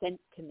didn't make sense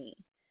to me.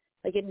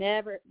 Like it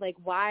never, like,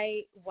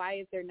 why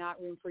is there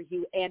not room for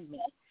you and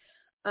me?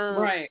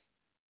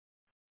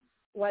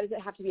 Why does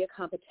it have to be a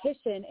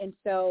competition? And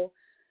so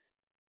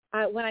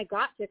when I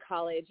got to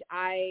college,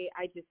 I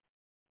just,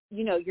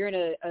 you're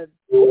in a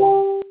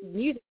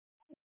music,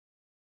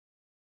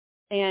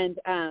 and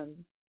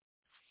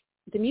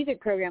the music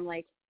program,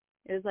 like,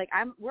 it was like,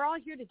 we're all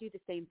here to do the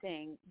same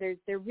thing. There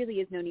really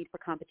is no need for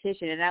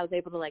competition. And I was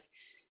able to like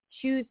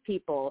choose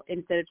people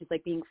instead of just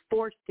like being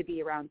forced to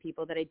be around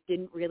people that I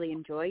didn't really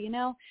enjoy,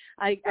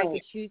 I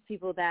could choose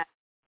people that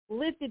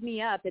lifted me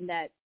up and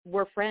that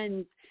were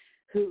friends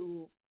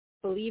who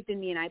believed in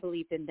me and I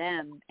believed in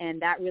them.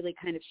 And that really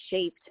kind of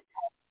shaped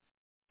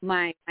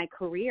my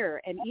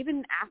career. And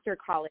even after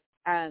college,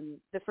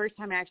 the first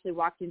time I actually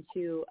walked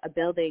into a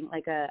building,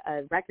 like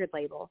a record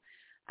label,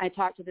 I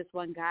talked to this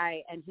one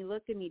guy and he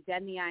looked at me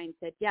dead in the eye and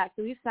said, yeah,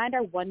 so we've signed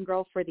our one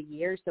girl for the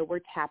year, so we're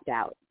tapped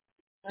out.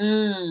 So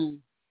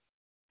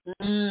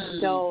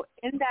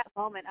in that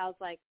moment, I was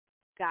like,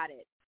 got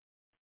it.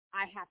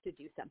 I have to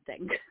do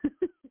something.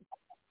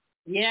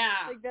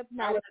 Yeah. Like, that's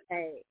not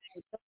okay.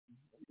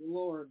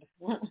 Lord.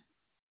 Wow.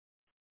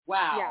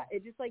 Yeah,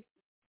 it just like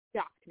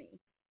shocked me.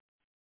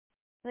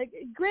 Like,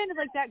 granted,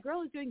 like that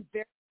girl is doing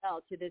very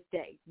well to this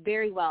day,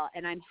 very well,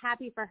 and I'm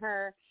happy for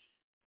her.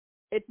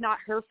 It's not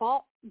her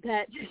fault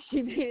that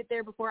she made it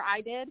there before I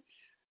did.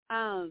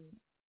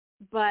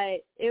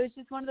 But it was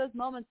just one of those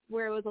moments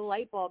where it was a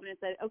light bulb and it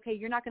said, okay,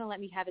 you're not going to let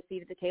me have a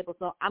seat at the table,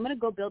 so I'm going to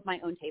go build my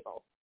own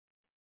table.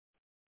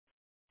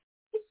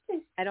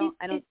 I don't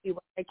see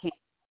what I can't.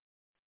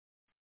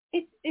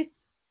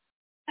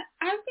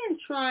 I've been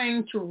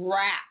trying to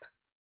wrap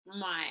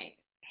my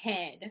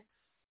head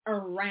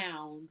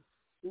around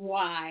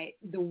why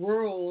the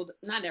world,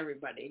 not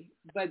everybody,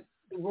 but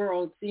the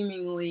world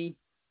seemingly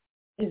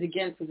is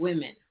against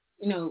women.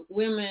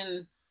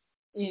 Women,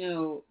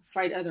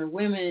 fight other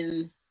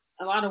women.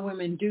 A lot of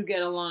women do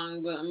get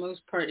along, but for the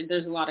most part,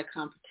 there's a lot of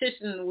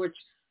competition, which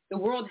the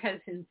world has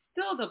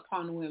instilled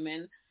upon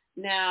women.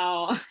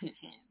 Now,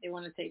 they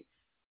want to take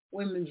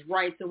women's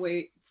rights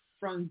away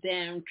from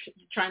them,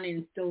 trying to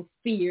instill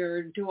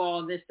fear, do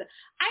all this stuff.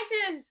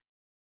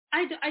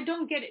 I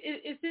don't get it.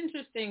 It's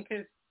interesting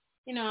because,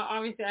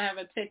 obviously I have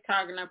a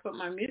TikTok and I put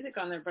my music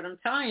on there, but I'm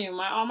telling you,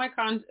 all my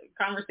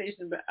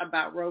conversations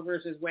about Roe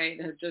versus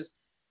Wade have just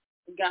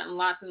gotten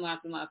lots and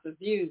lots and lots of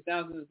views,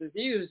 thousands of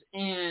views.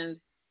 And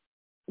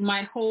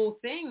my whole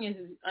thing is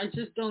I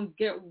just don't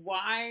get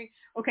why.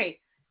 Okay,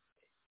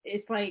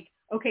 it's like,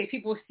 okay,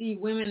 people see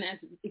women as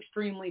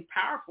extremely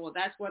powerful.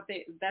 That's why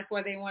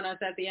they want us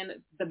at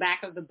the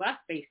back of the bus,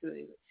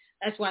 basically.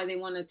 That's why they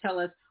want to tell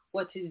us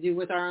what to do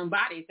with our own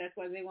bodies. That's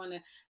why they want to,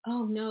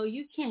 oh no,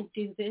 you can't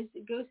do this.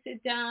 Go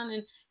sit down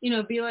and,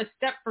 be a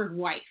Stepford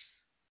wife.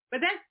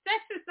 But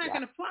that's just not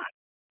going to fly.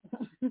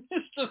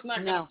 It's just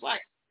not going to fly.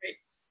 Right?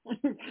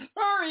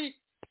 Sorry,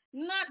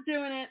 not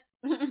doing it.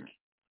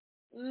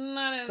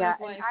 Not in this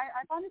place.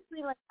 I've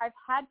honestly, like, I've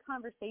had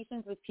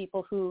conversations with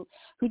people who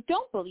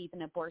don't believe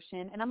in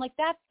abortion, and I'm like,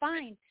 that's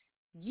fine.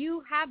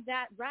 You have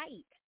that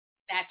right.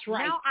 That's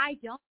right. Now I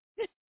don't.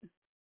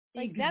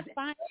 Like, that's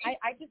fine.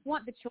 I just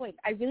want the choice.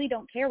 I really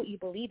don't care what you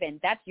believe in.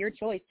 That's your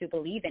choice to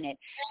believe in it.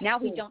 Now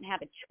we don't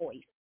have a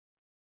choice.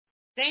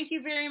 Thank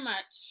you very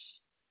much.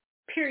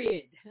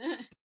 Period.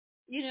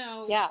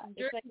 Yeah.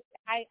 It's like,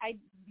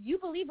 you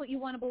believe what you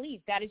want to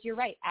believe. That is your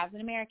right as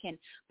an American.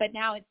 But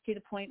now it's to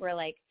the point where,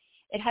 like,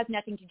 it has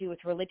nothing to do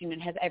with religion.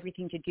 It has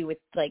everything to do with,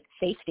 like,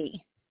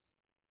 safety.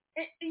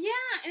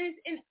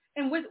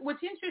 And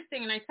what's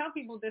interesting, and I tell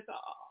people this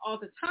all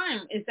the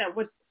time, is that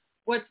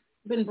what's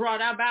been brought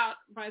about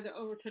by the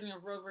overturning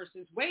of Roe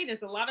versus Wade is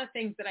a lot of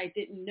things that I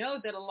didn't know,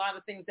 that a lot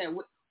of things that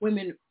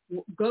women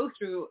go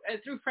through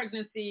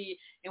pregnancy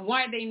and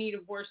why they need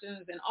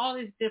abortions and all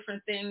these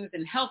different things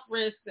and health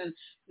risks and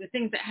the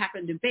things that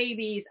happen to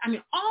babies. I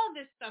mean, all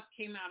this stuff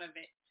came out of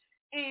it.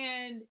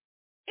 And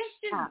it's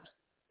just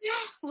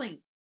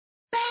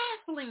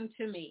baffling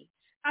to me.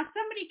 How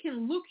somebody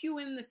can look you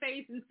in the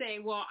face and say,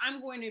 well,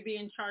 I'm going to be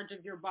in charge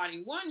of your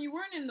body. One, you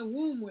weren't in the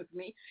womb with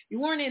me.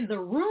 You weren't in the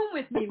room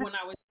with me when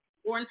I was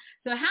born.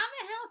 So how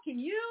the hell can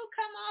you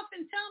come off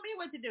and tell me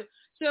what to do?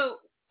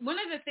 So one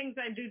of the things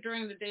I do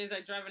during the days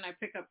I drive and I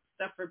pick up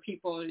stuff for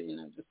people,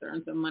 just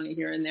earn some money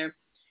here and there.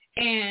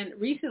 And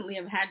recently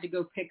I've had to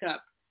go pick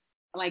up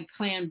like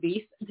Plan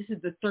B. This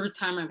is the third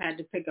time I've had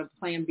to pick up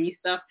Plan B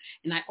stuff.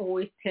 And I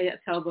always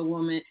tell the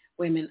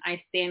women,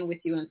 I stand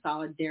with you in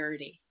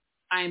solidarity.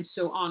 I am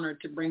so honored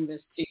to bring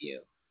this to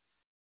you.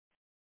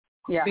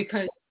 Yeah.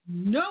 Because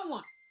no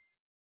one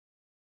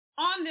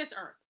on this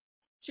earth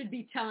should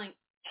be telling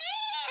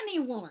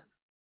anyone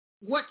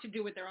what to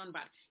do with their own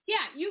body.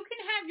 Yeah, you can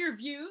have your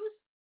views.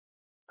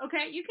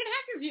 Okay, you can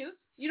have your views.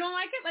 You don't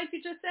like it, like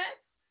you just said?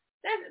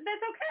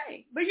 That's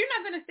okay. But you're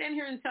not going to stand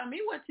here and tell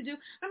me what to do.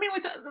 I mean,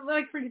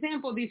 for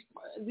example, these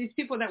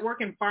people that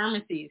work in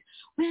pharmacies.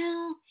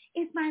 Well,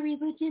 it's my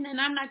religion,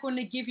 and I'm not going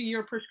to give you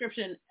your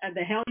prescription.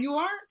 The hell you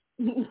are?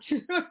 Because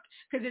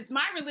it's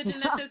my religion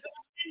that says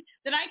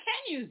that I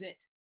can use it.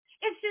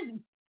 It's just,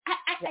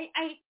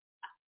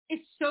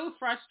 it's so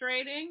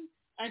frustrating.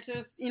 I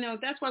just,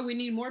 that's why we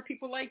need more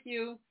people like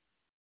you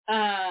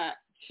to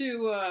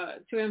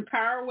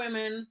empower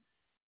women.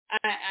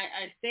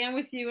 I stand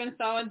with you in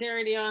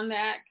solidarity on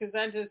that, because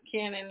I just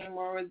can't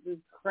anymore with the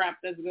crap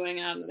that's going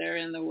on there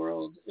in the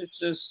world.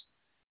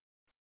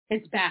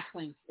 It's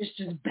baffling. It's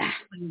just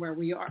baffling where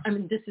we are. I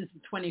mean, this is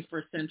the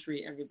 21st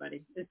century,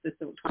 everybody. This is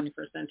the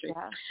 21st century.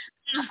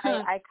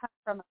 Yeah. I come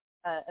from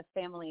a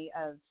family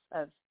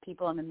of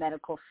people in the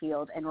medical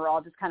field, and we're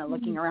all just kind of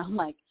looking around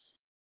like,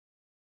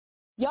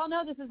 y'all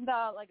know this is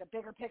about like a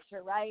bigger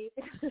picture, right?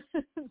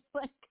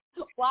 Like,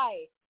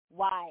 why?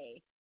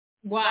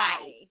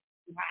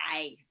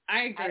 I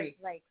agree.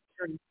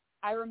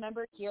 I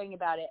remember hearing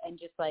about it, and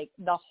just like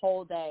the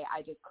whole day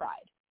I just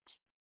cried.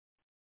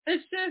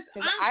 It's just,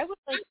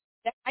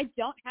 I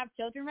don't have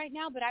children right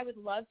now, but I would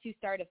love to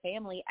start a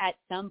family at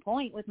some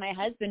point with my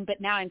husband,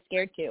 but now I'm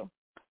scared to.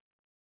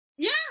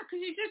 Yeah, because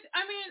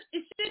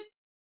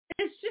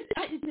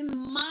it's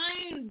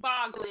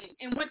mind-boggling.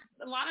 And what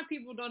a lot of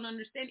people don't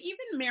understand,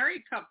 even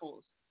married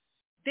couples,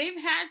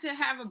 they've had to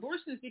have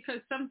abortions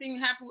because something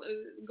happened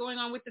going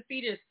on with the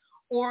fetus,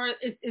 or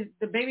is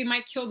the baby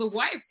might kill the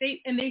wife. They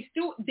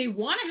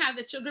want to have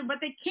the children, but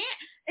they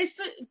can't.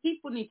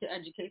 People need to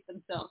educate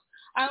themselves.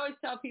 I always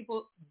tell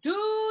people, do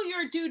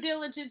your due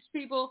diligence,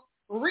 people.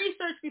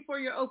 Research before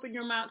you open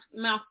your mouth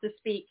to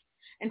speak.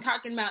 And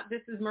talking about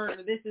this is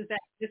murder, this is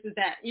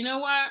that. You know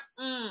what?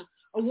 A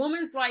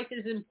woman's life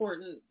is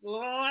important.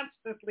 Well, let's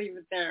just leave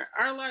it there.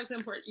 Our lives are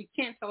important. You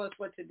can't tell us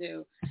what to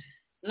do.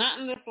 Not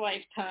in this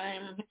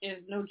lifetime.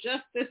 Is no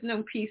justice,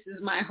 no peace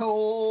is my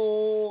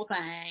whole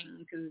thing.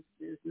 Because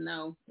it's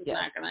not going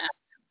to happen.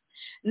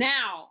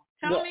 Now,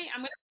 tell me,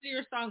 I'm going to do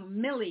your song,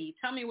 Millie.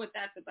 Tell me what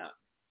that's about.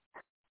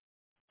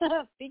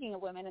 Speaking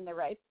of women and their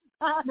rights.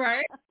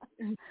 Right.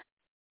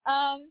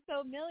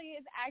 So Millie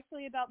is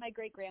actually about my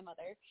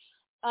great-grandmother.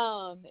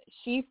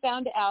 She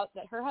found out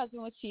that her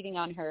husband was cheating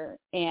on her,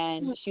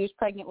 and she was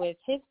pregnant with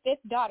his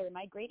fifth daughter,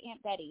 my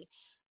great-aunt Betty.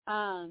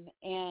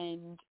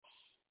 And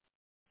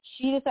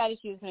she decided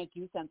she was going to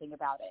do something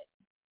about it,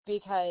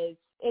 because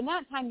in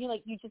that time,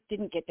 you just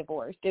didn't get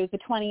divorced. It was the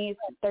 20s,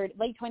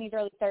 late 20s,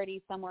 early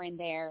 30s, somewhere in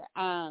there.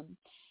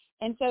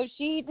 And so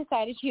she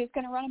decided she was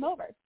going to run him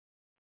over.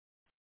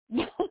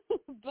 But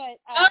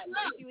the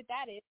issue with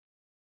that is,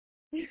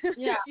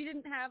 she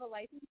didn't have a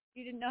license.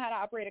 She didn't know how to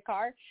operate a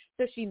car,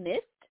 so she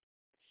missed.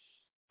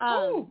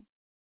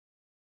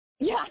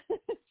 Yeah,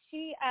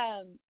 she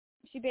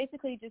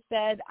basically just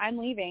said, "I'm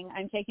leaving.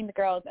 I'm taking the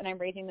girls, and I'm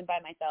raising them by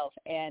myself,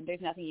 and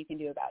there's nothing you can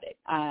do about it.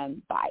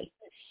 Bye."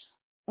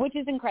 Which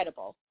is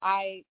incredible.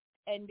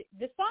 And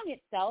the song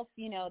itself,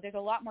 there's a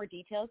lot more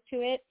details to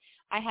it.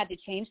 I had to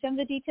change some of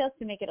the details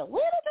to make it a little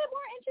bit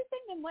more interesting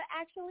than what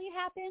actually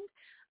happened.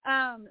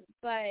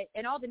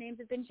 And all the names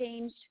have been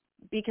changed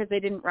because they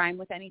didn't rhyme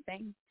with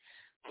anything.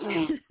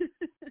 I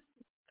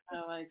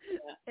like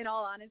that. In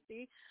all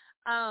honesty.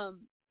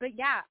 But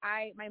yeah,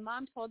 my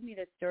mom told me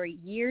this story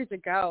years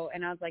ago,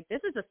 and I was like,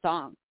 this is a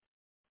song.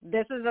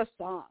 This is a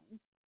song.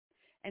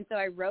 And so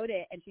I wrote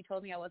it, and she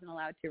told me I wasn't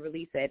allowed to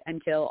release it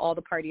until all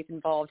the parties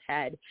involved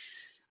had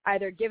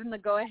either given the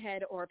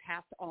go-ahead or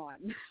passed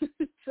on.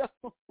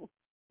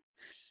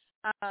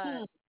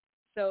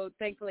 So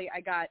thankfully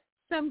I got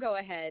some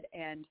go-ahead,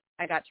 and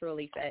I got to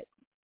release it.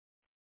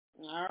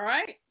 All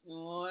right.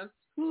 Let's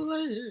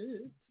play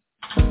it.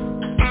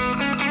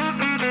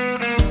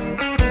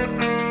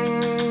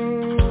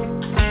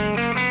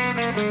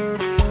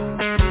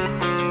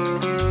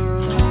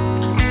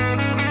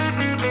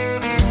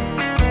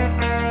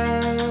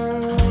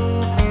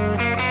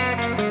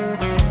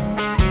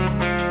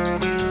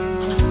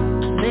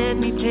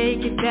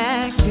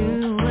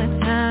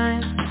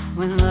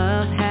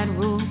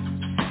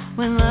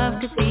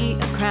 me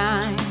a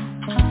crime.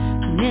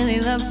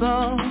 Millie loved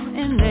Bo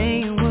and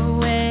they were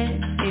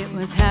wed. It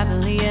was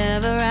happily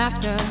ever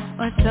after,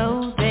 or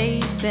so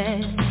they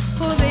said.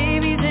 4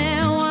 babies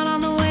and one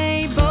on the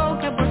way. Bo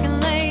kept working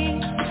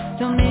late,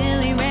 so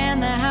Millie ran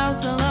the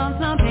house alone,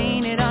 smile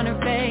painted on her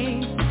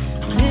face.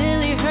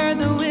 Millie heard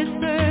the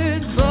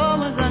whispers, Bo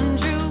was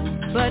untrue,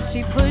 but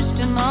she pushed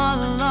him all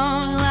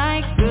along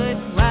like good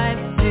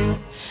wives do.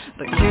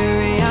 But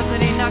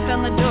curiosity knocked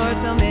on the door,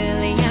 so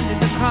Millie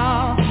answered the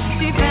call.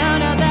 She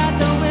found out that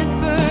the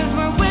whispers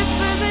were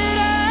whispers at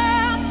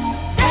all.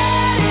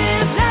 That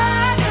is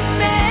not the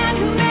man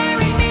who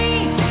married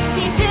me.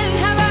 He didn't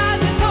have eyes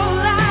his whole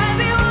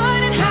life, he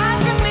wouldn't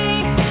hide from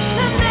me.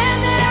 The man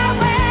that I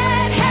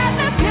wed had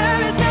the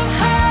purest of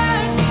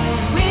hearts.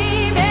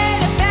 We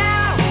made a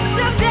vow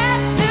till death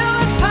do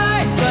us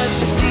part. But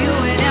the deal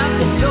went out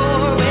the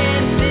door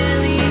when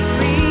Millie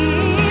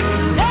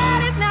screamed. That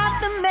is not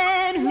the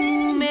man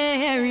who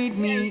married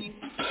me.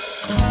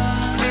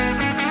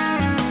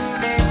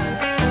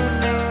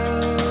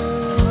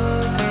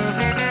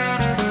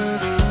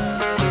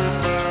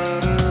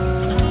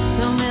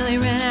 So Millie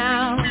ran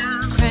out,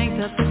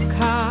 cranked up the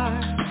car.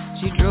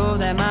 She drove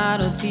that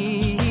Model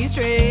T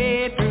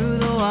straight through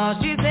the wall.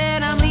 She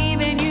said, I'm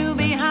leaving you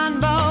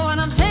behind, Bo,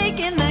 and I'm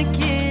taking the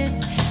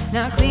kids.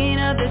 Now clean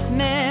up this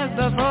mess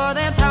before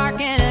they're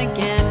parking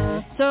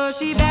again. So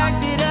she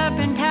backed it up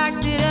and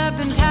packed it up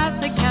and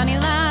passed the county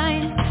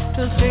line.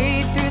 Drove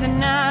straight through the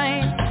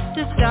night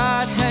to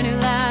start her new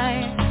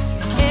life.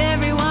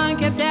 Everyone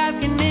kept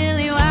asking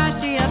Millie why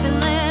she up and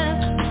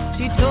left.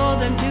 She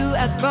told them to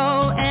ask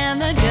Bo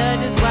and the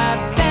judge's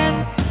wife Beth.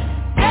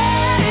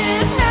 That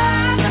is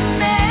not the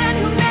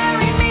man who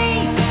married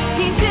me.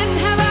 He didn't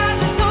have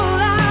eyes his whole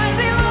life,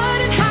 he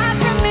wouldn't hide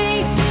from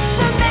me.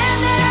 The man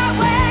that I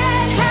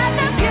wed had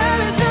the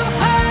purest of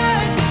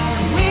hearts.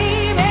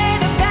 We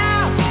made a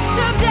vow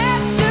till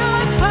death do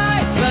us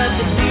part. But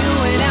the deal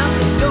went out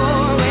the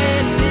door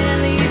when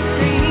Millie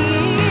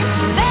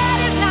screamed. That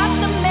is not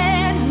the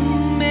man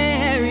who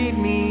married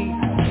me.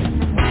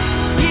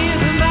 Years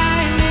went by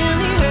and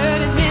Millie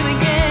heard his name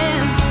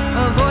again.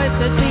 A voice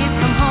said, please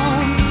come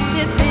home,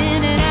 it's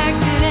been an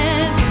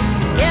accident.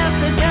 Yes,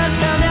 the judge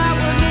found out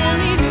what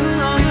Millie knew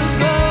long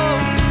ago.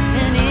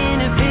 And in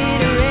a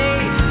fit of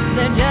rage,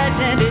 the judge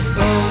ended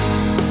both.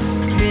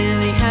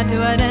 Millie had to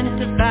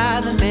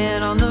identify the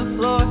man on the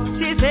floor.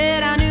 She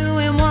said, I knew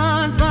him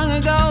once long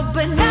ago,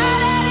 but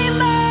not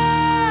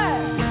anymore.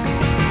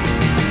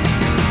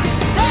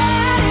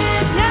 That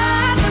is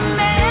not the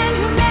man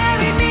who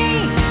married me.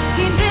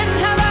 He didn't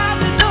have eyes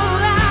his whole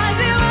life,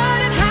 he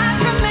wouldn't hide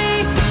from me.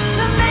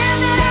 The man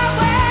that I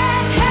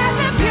wed had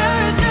the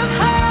purest of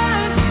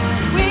hearts.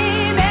 We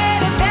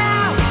made a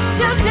vow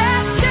till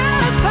death do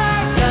us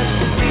part. But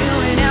the deal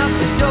went out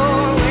the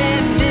door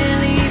when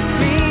Millie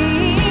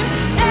screamed.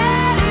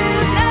 That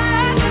is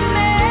not the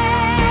man.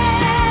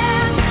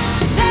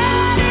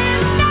 That is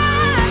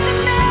not the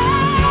man,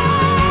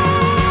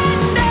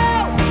 no,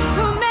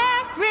 who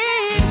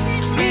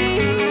married me.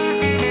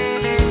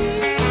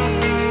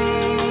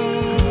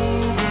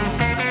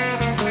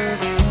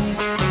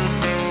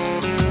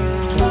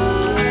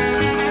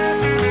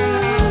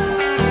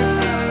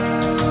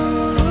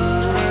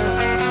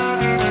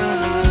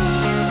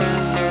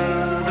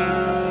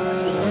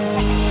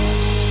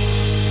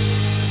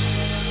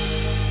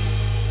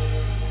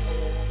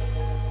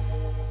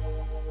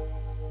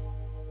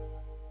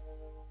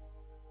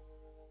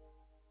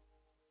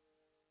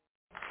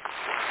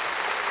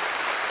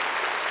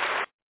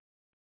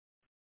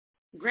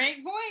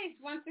 Great voice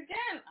once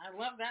again. I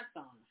love that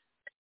song.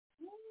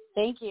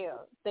 Thank you.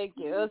 It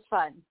was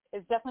fun.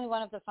 It's definitely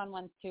one of the fun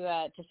ones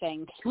to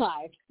sing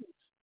live.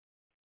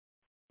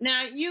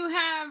 Now, you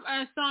have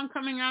a song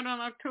coming out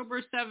on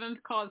October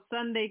 7th called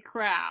Sunday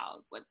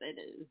Crowd. What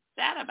is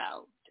that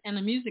about? And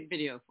a music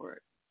video for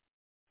it.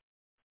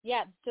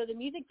 Yeah, so the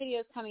music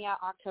video is coming out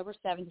October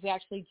 7th. We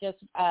actually just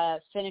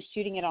finished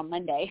shooting it on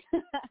Monday.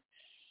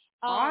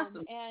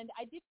 Awesome. And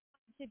I did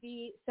want it to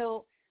be,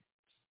 so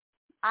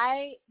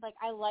I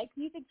like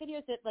music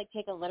videos that like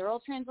take a literal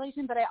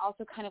translation, but I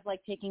also kind of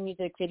like taking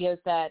music videos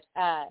that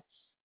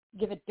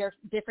give a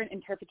different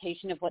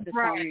interpretation of what the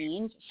song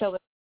means. So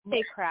with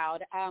Sunday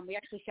Crowd, we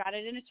actually shot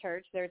it in a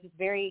church. There's this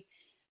very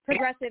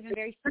progressive and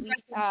very sweet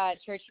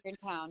church here in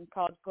town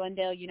called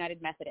Glendale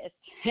United Methodist,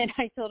 and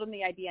I told them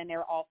the idea, and they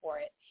were all for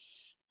it.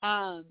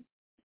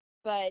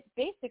 But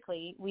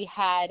basically, we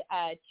had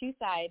 2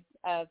 sides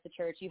of the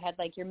church. You had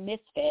like your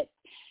misfits.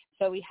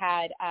 So we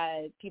had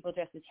people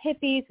dressed as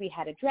hippies. We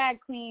had a drag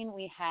queen.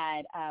 We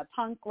had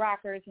punk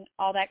rockers and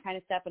all that kind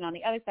of stuff. And on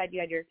the other side, you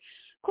had your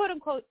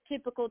quote-unquote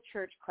typical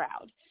church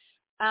crowd.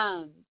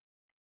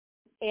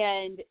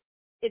 And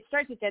it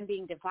starts with them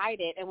being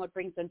divided. And what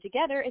brings them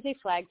together is a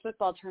flag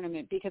football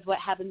tournament, because what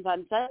happens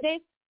on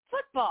Sundays?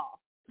 Football.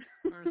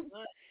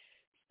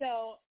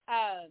 So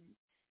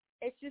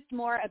it's just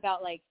more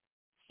about like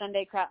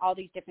Sunday crowd. All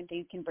these different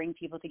things can bring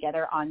people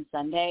together on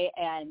Sunday,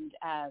 and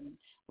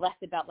less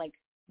about like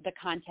the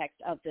context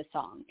of the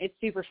song. It's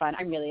super fun.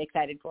 I'm really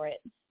excited for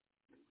it.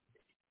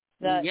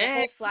 The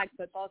whole flag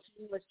football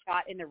team was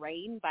shot in the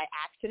rain by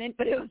accident,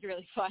 but it was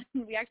really fun.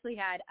 We actually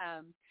had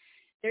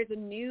there's a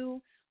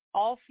new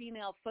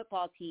all-female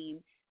football team,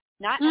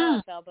 not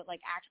NFL, but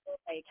like actual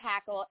like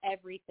tackle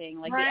everything,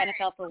 like the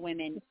NFL for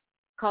women,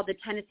 called the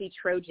Tennessee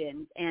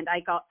Trojans, and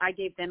I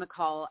gave them a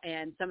call,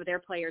 and some of their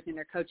players and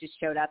their coaches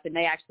showed up, and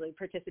they actually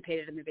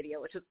participated in the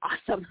video, which was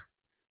awesome.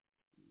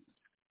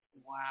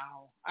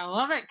 Wow. I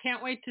love it.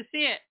 Can't wait to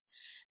see it.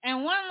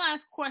 And one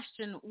last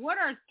question. What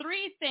are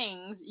 3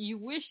 things you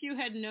wish you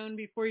had known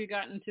before you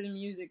got into the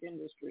music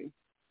industry?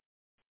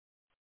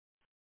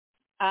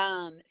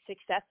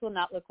 Success will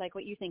not look like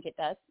what you think it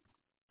does.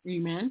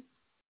 Amen.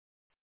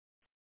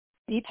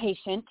 Be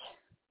patient.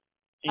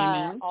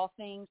 Amen. All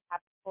things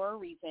happen for a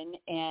reason,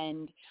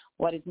 and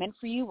what is meant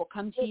for you will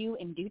come to you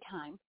in due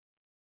time.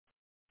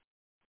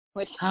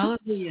 Which,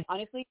 hallelujah,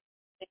 honestly,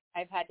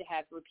 I've had to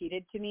have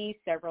repeated to me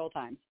several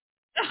times.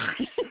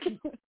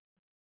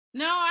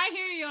 No, I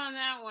hear you on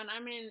that one. I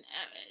mean,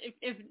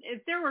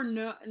 if there were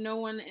no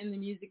one in the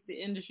music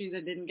industry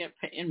that didn't get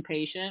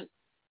impatient,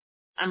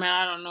 I mean,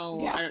 I don't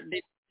know. Yeah.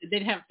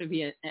 They'd have to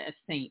be a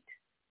saint.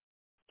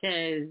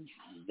 Because,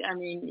 I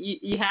mean,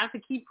 you have to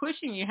keep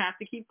pushing. You have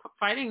to keep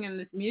fighting in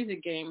this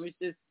music game.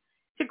 It's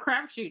a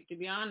crapshoot, to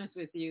be honest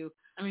with you.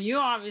 I mean, you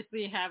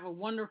obviously have a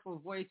wonderful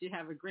voice. You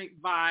have a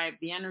great vibe.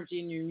 The energy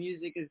in your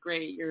music is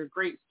great. You're a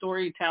great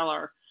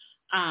storyteller.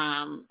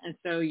 And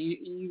so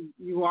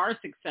you are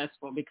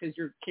successful because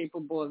you're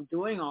capable of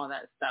doing all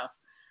that stuff.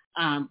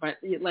 But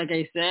like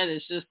I said,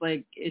 it's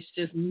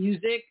just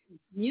music.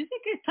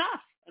 Music is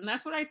tough. And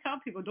that's what I tell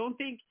people. Don't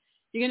think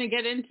you're going to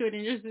get into it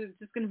and you're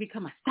just going to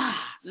become a star.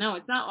 No,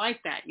 it's not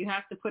like that. You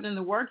have to put in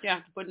the work. You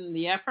have to put in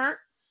the effort.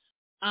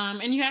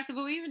 And you have to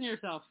believe in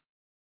yourself.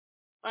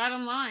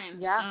 Bottom line.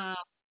 Yeah.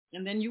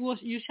 And then you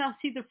shall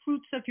see the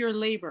fruits of your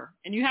labor.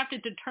 And you have to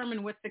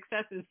determine what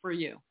success is for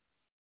you.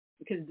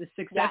 Because the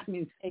success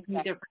means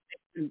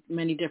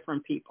many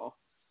different people.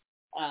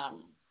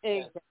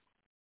 Exactly.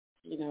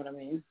 You know what I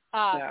mean?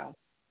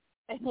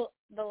 And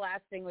the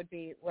last thing would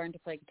be learn to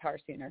play guitar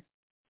sooner.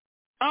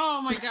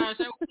 Oh my gosh!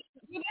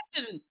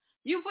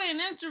 You play an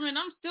instrument.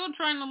 I'm still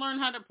trying to learn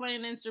how to play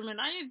an instrument.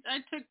 I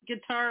took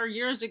guitar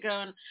years ago,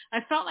 and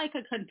I felt like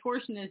a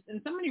contortionist. And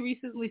somebody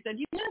recently said,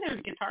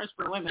 there's guitars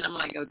for women. I'm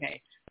like,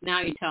 okay, now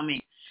you tell me.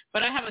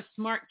 But I have a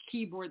smart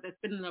keyboard that's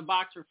been in a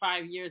box for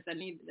 5 years. I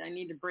need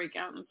to break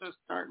out and just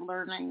start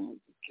learning.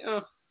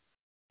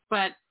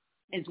 But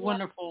it's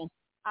wonderful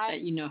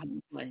that you know how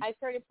to play. I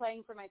started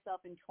playing for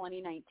myself in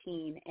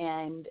 2019,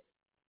 and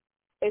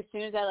as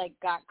soon as I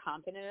got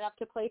confident enough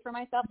to play for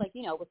myself,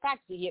 with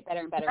practice you get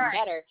better and better and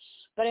better.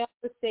 But I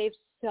also saved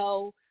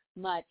so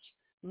much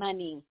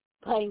money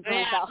playing for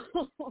myself.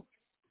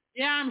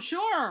 Yeah, I'm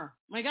sure.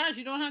 My gosh,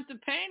 you don't have to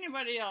pay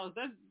anybody else.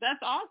 That's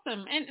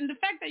awesome. And the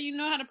fact that you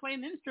know how to play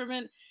an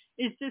instrument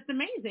is just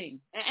amazing.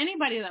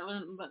 Anybody that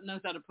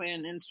knows how to play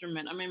an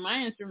instrument. I mean, my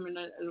instrument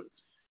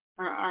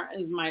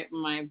is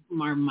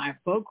my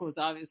vocals,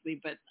 obviously,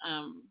 but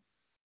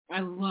I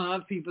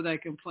love people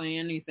that can play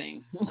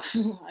anything.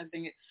 I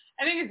think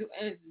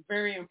it's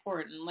very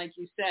important. Like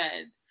you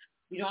said,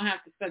 you don't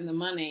have to spend the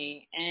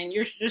money, and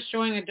you're just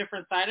showing a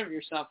different side of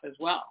yourself as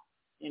well.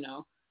 And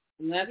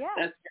that's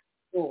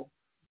cool.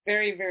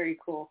 Very, very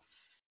cool.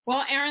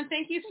 Well, Erin,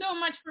 thank you so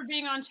much for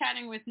being on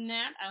Chatting with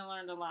Nat. I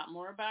learned a lot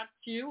more about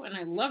you, and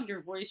I love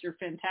your voice. You're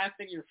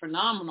fantastic. You're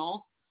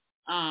phenomenal.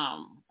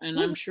 And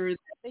I'm sure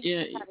that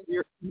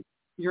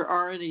you're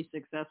already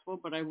successful,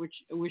 but I wish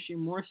you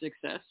more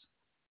success.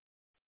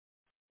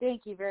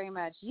 Thank you very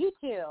much. You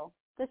too.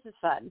 This is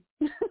fun.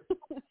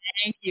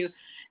 Thank you.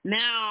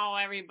 Now,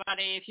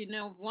 everybody, if you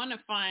want to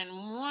find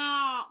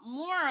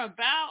more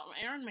about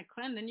Erin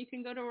McLendon, you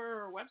can go to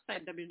her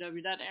website,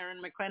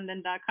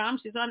 www.erinmclendon.com.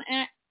 She's on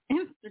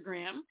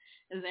Instagram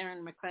as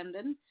Erin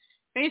McLendon,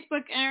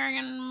 Facebook,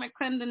 Erin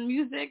McLendon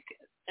Music,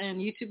 and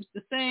YouTube's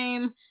the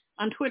same.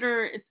 On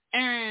Twitter, it's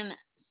Erin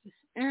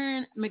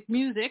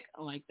McMusic.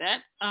 I like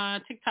that.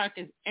 TikTok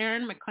is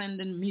Erin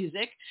McLendon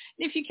Music.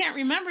 And if you can't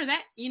remember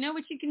that, you know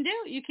what you can do.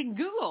 You can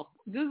Google.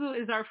 Google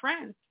is our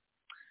friend.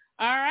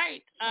 All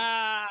right.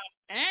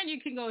 And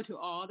you can go to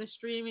all the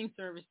streaming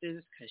services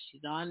because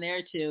she's on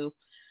there too.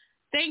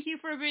 Thank you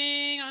for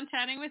being on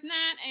Chatting with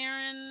Nat,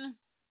 Erin.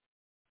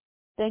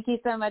 Thank you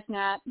so much,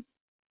 Nat.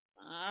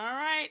 All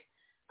right.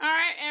 All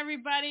right,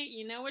 everybody.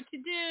 You know what to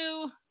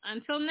do.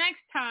 Until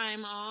next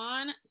time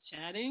on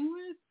Chatting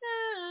with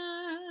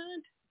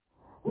Nat.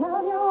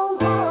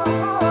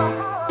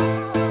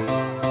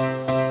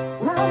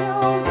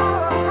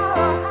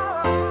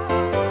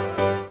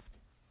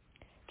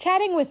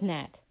 Chatting with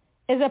Nat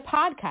is a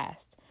podcast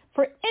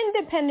for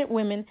independent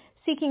women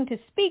seeking to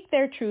speak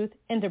their truth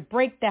and to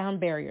break down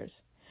barriers.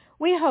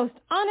 We host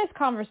honest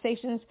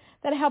conversations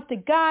that help to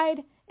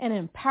guide and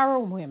empower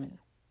women.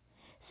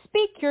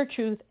 Speak your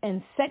truth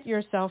and set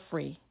yourself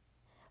free.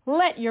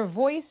 Let your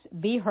voice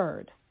be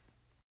heard.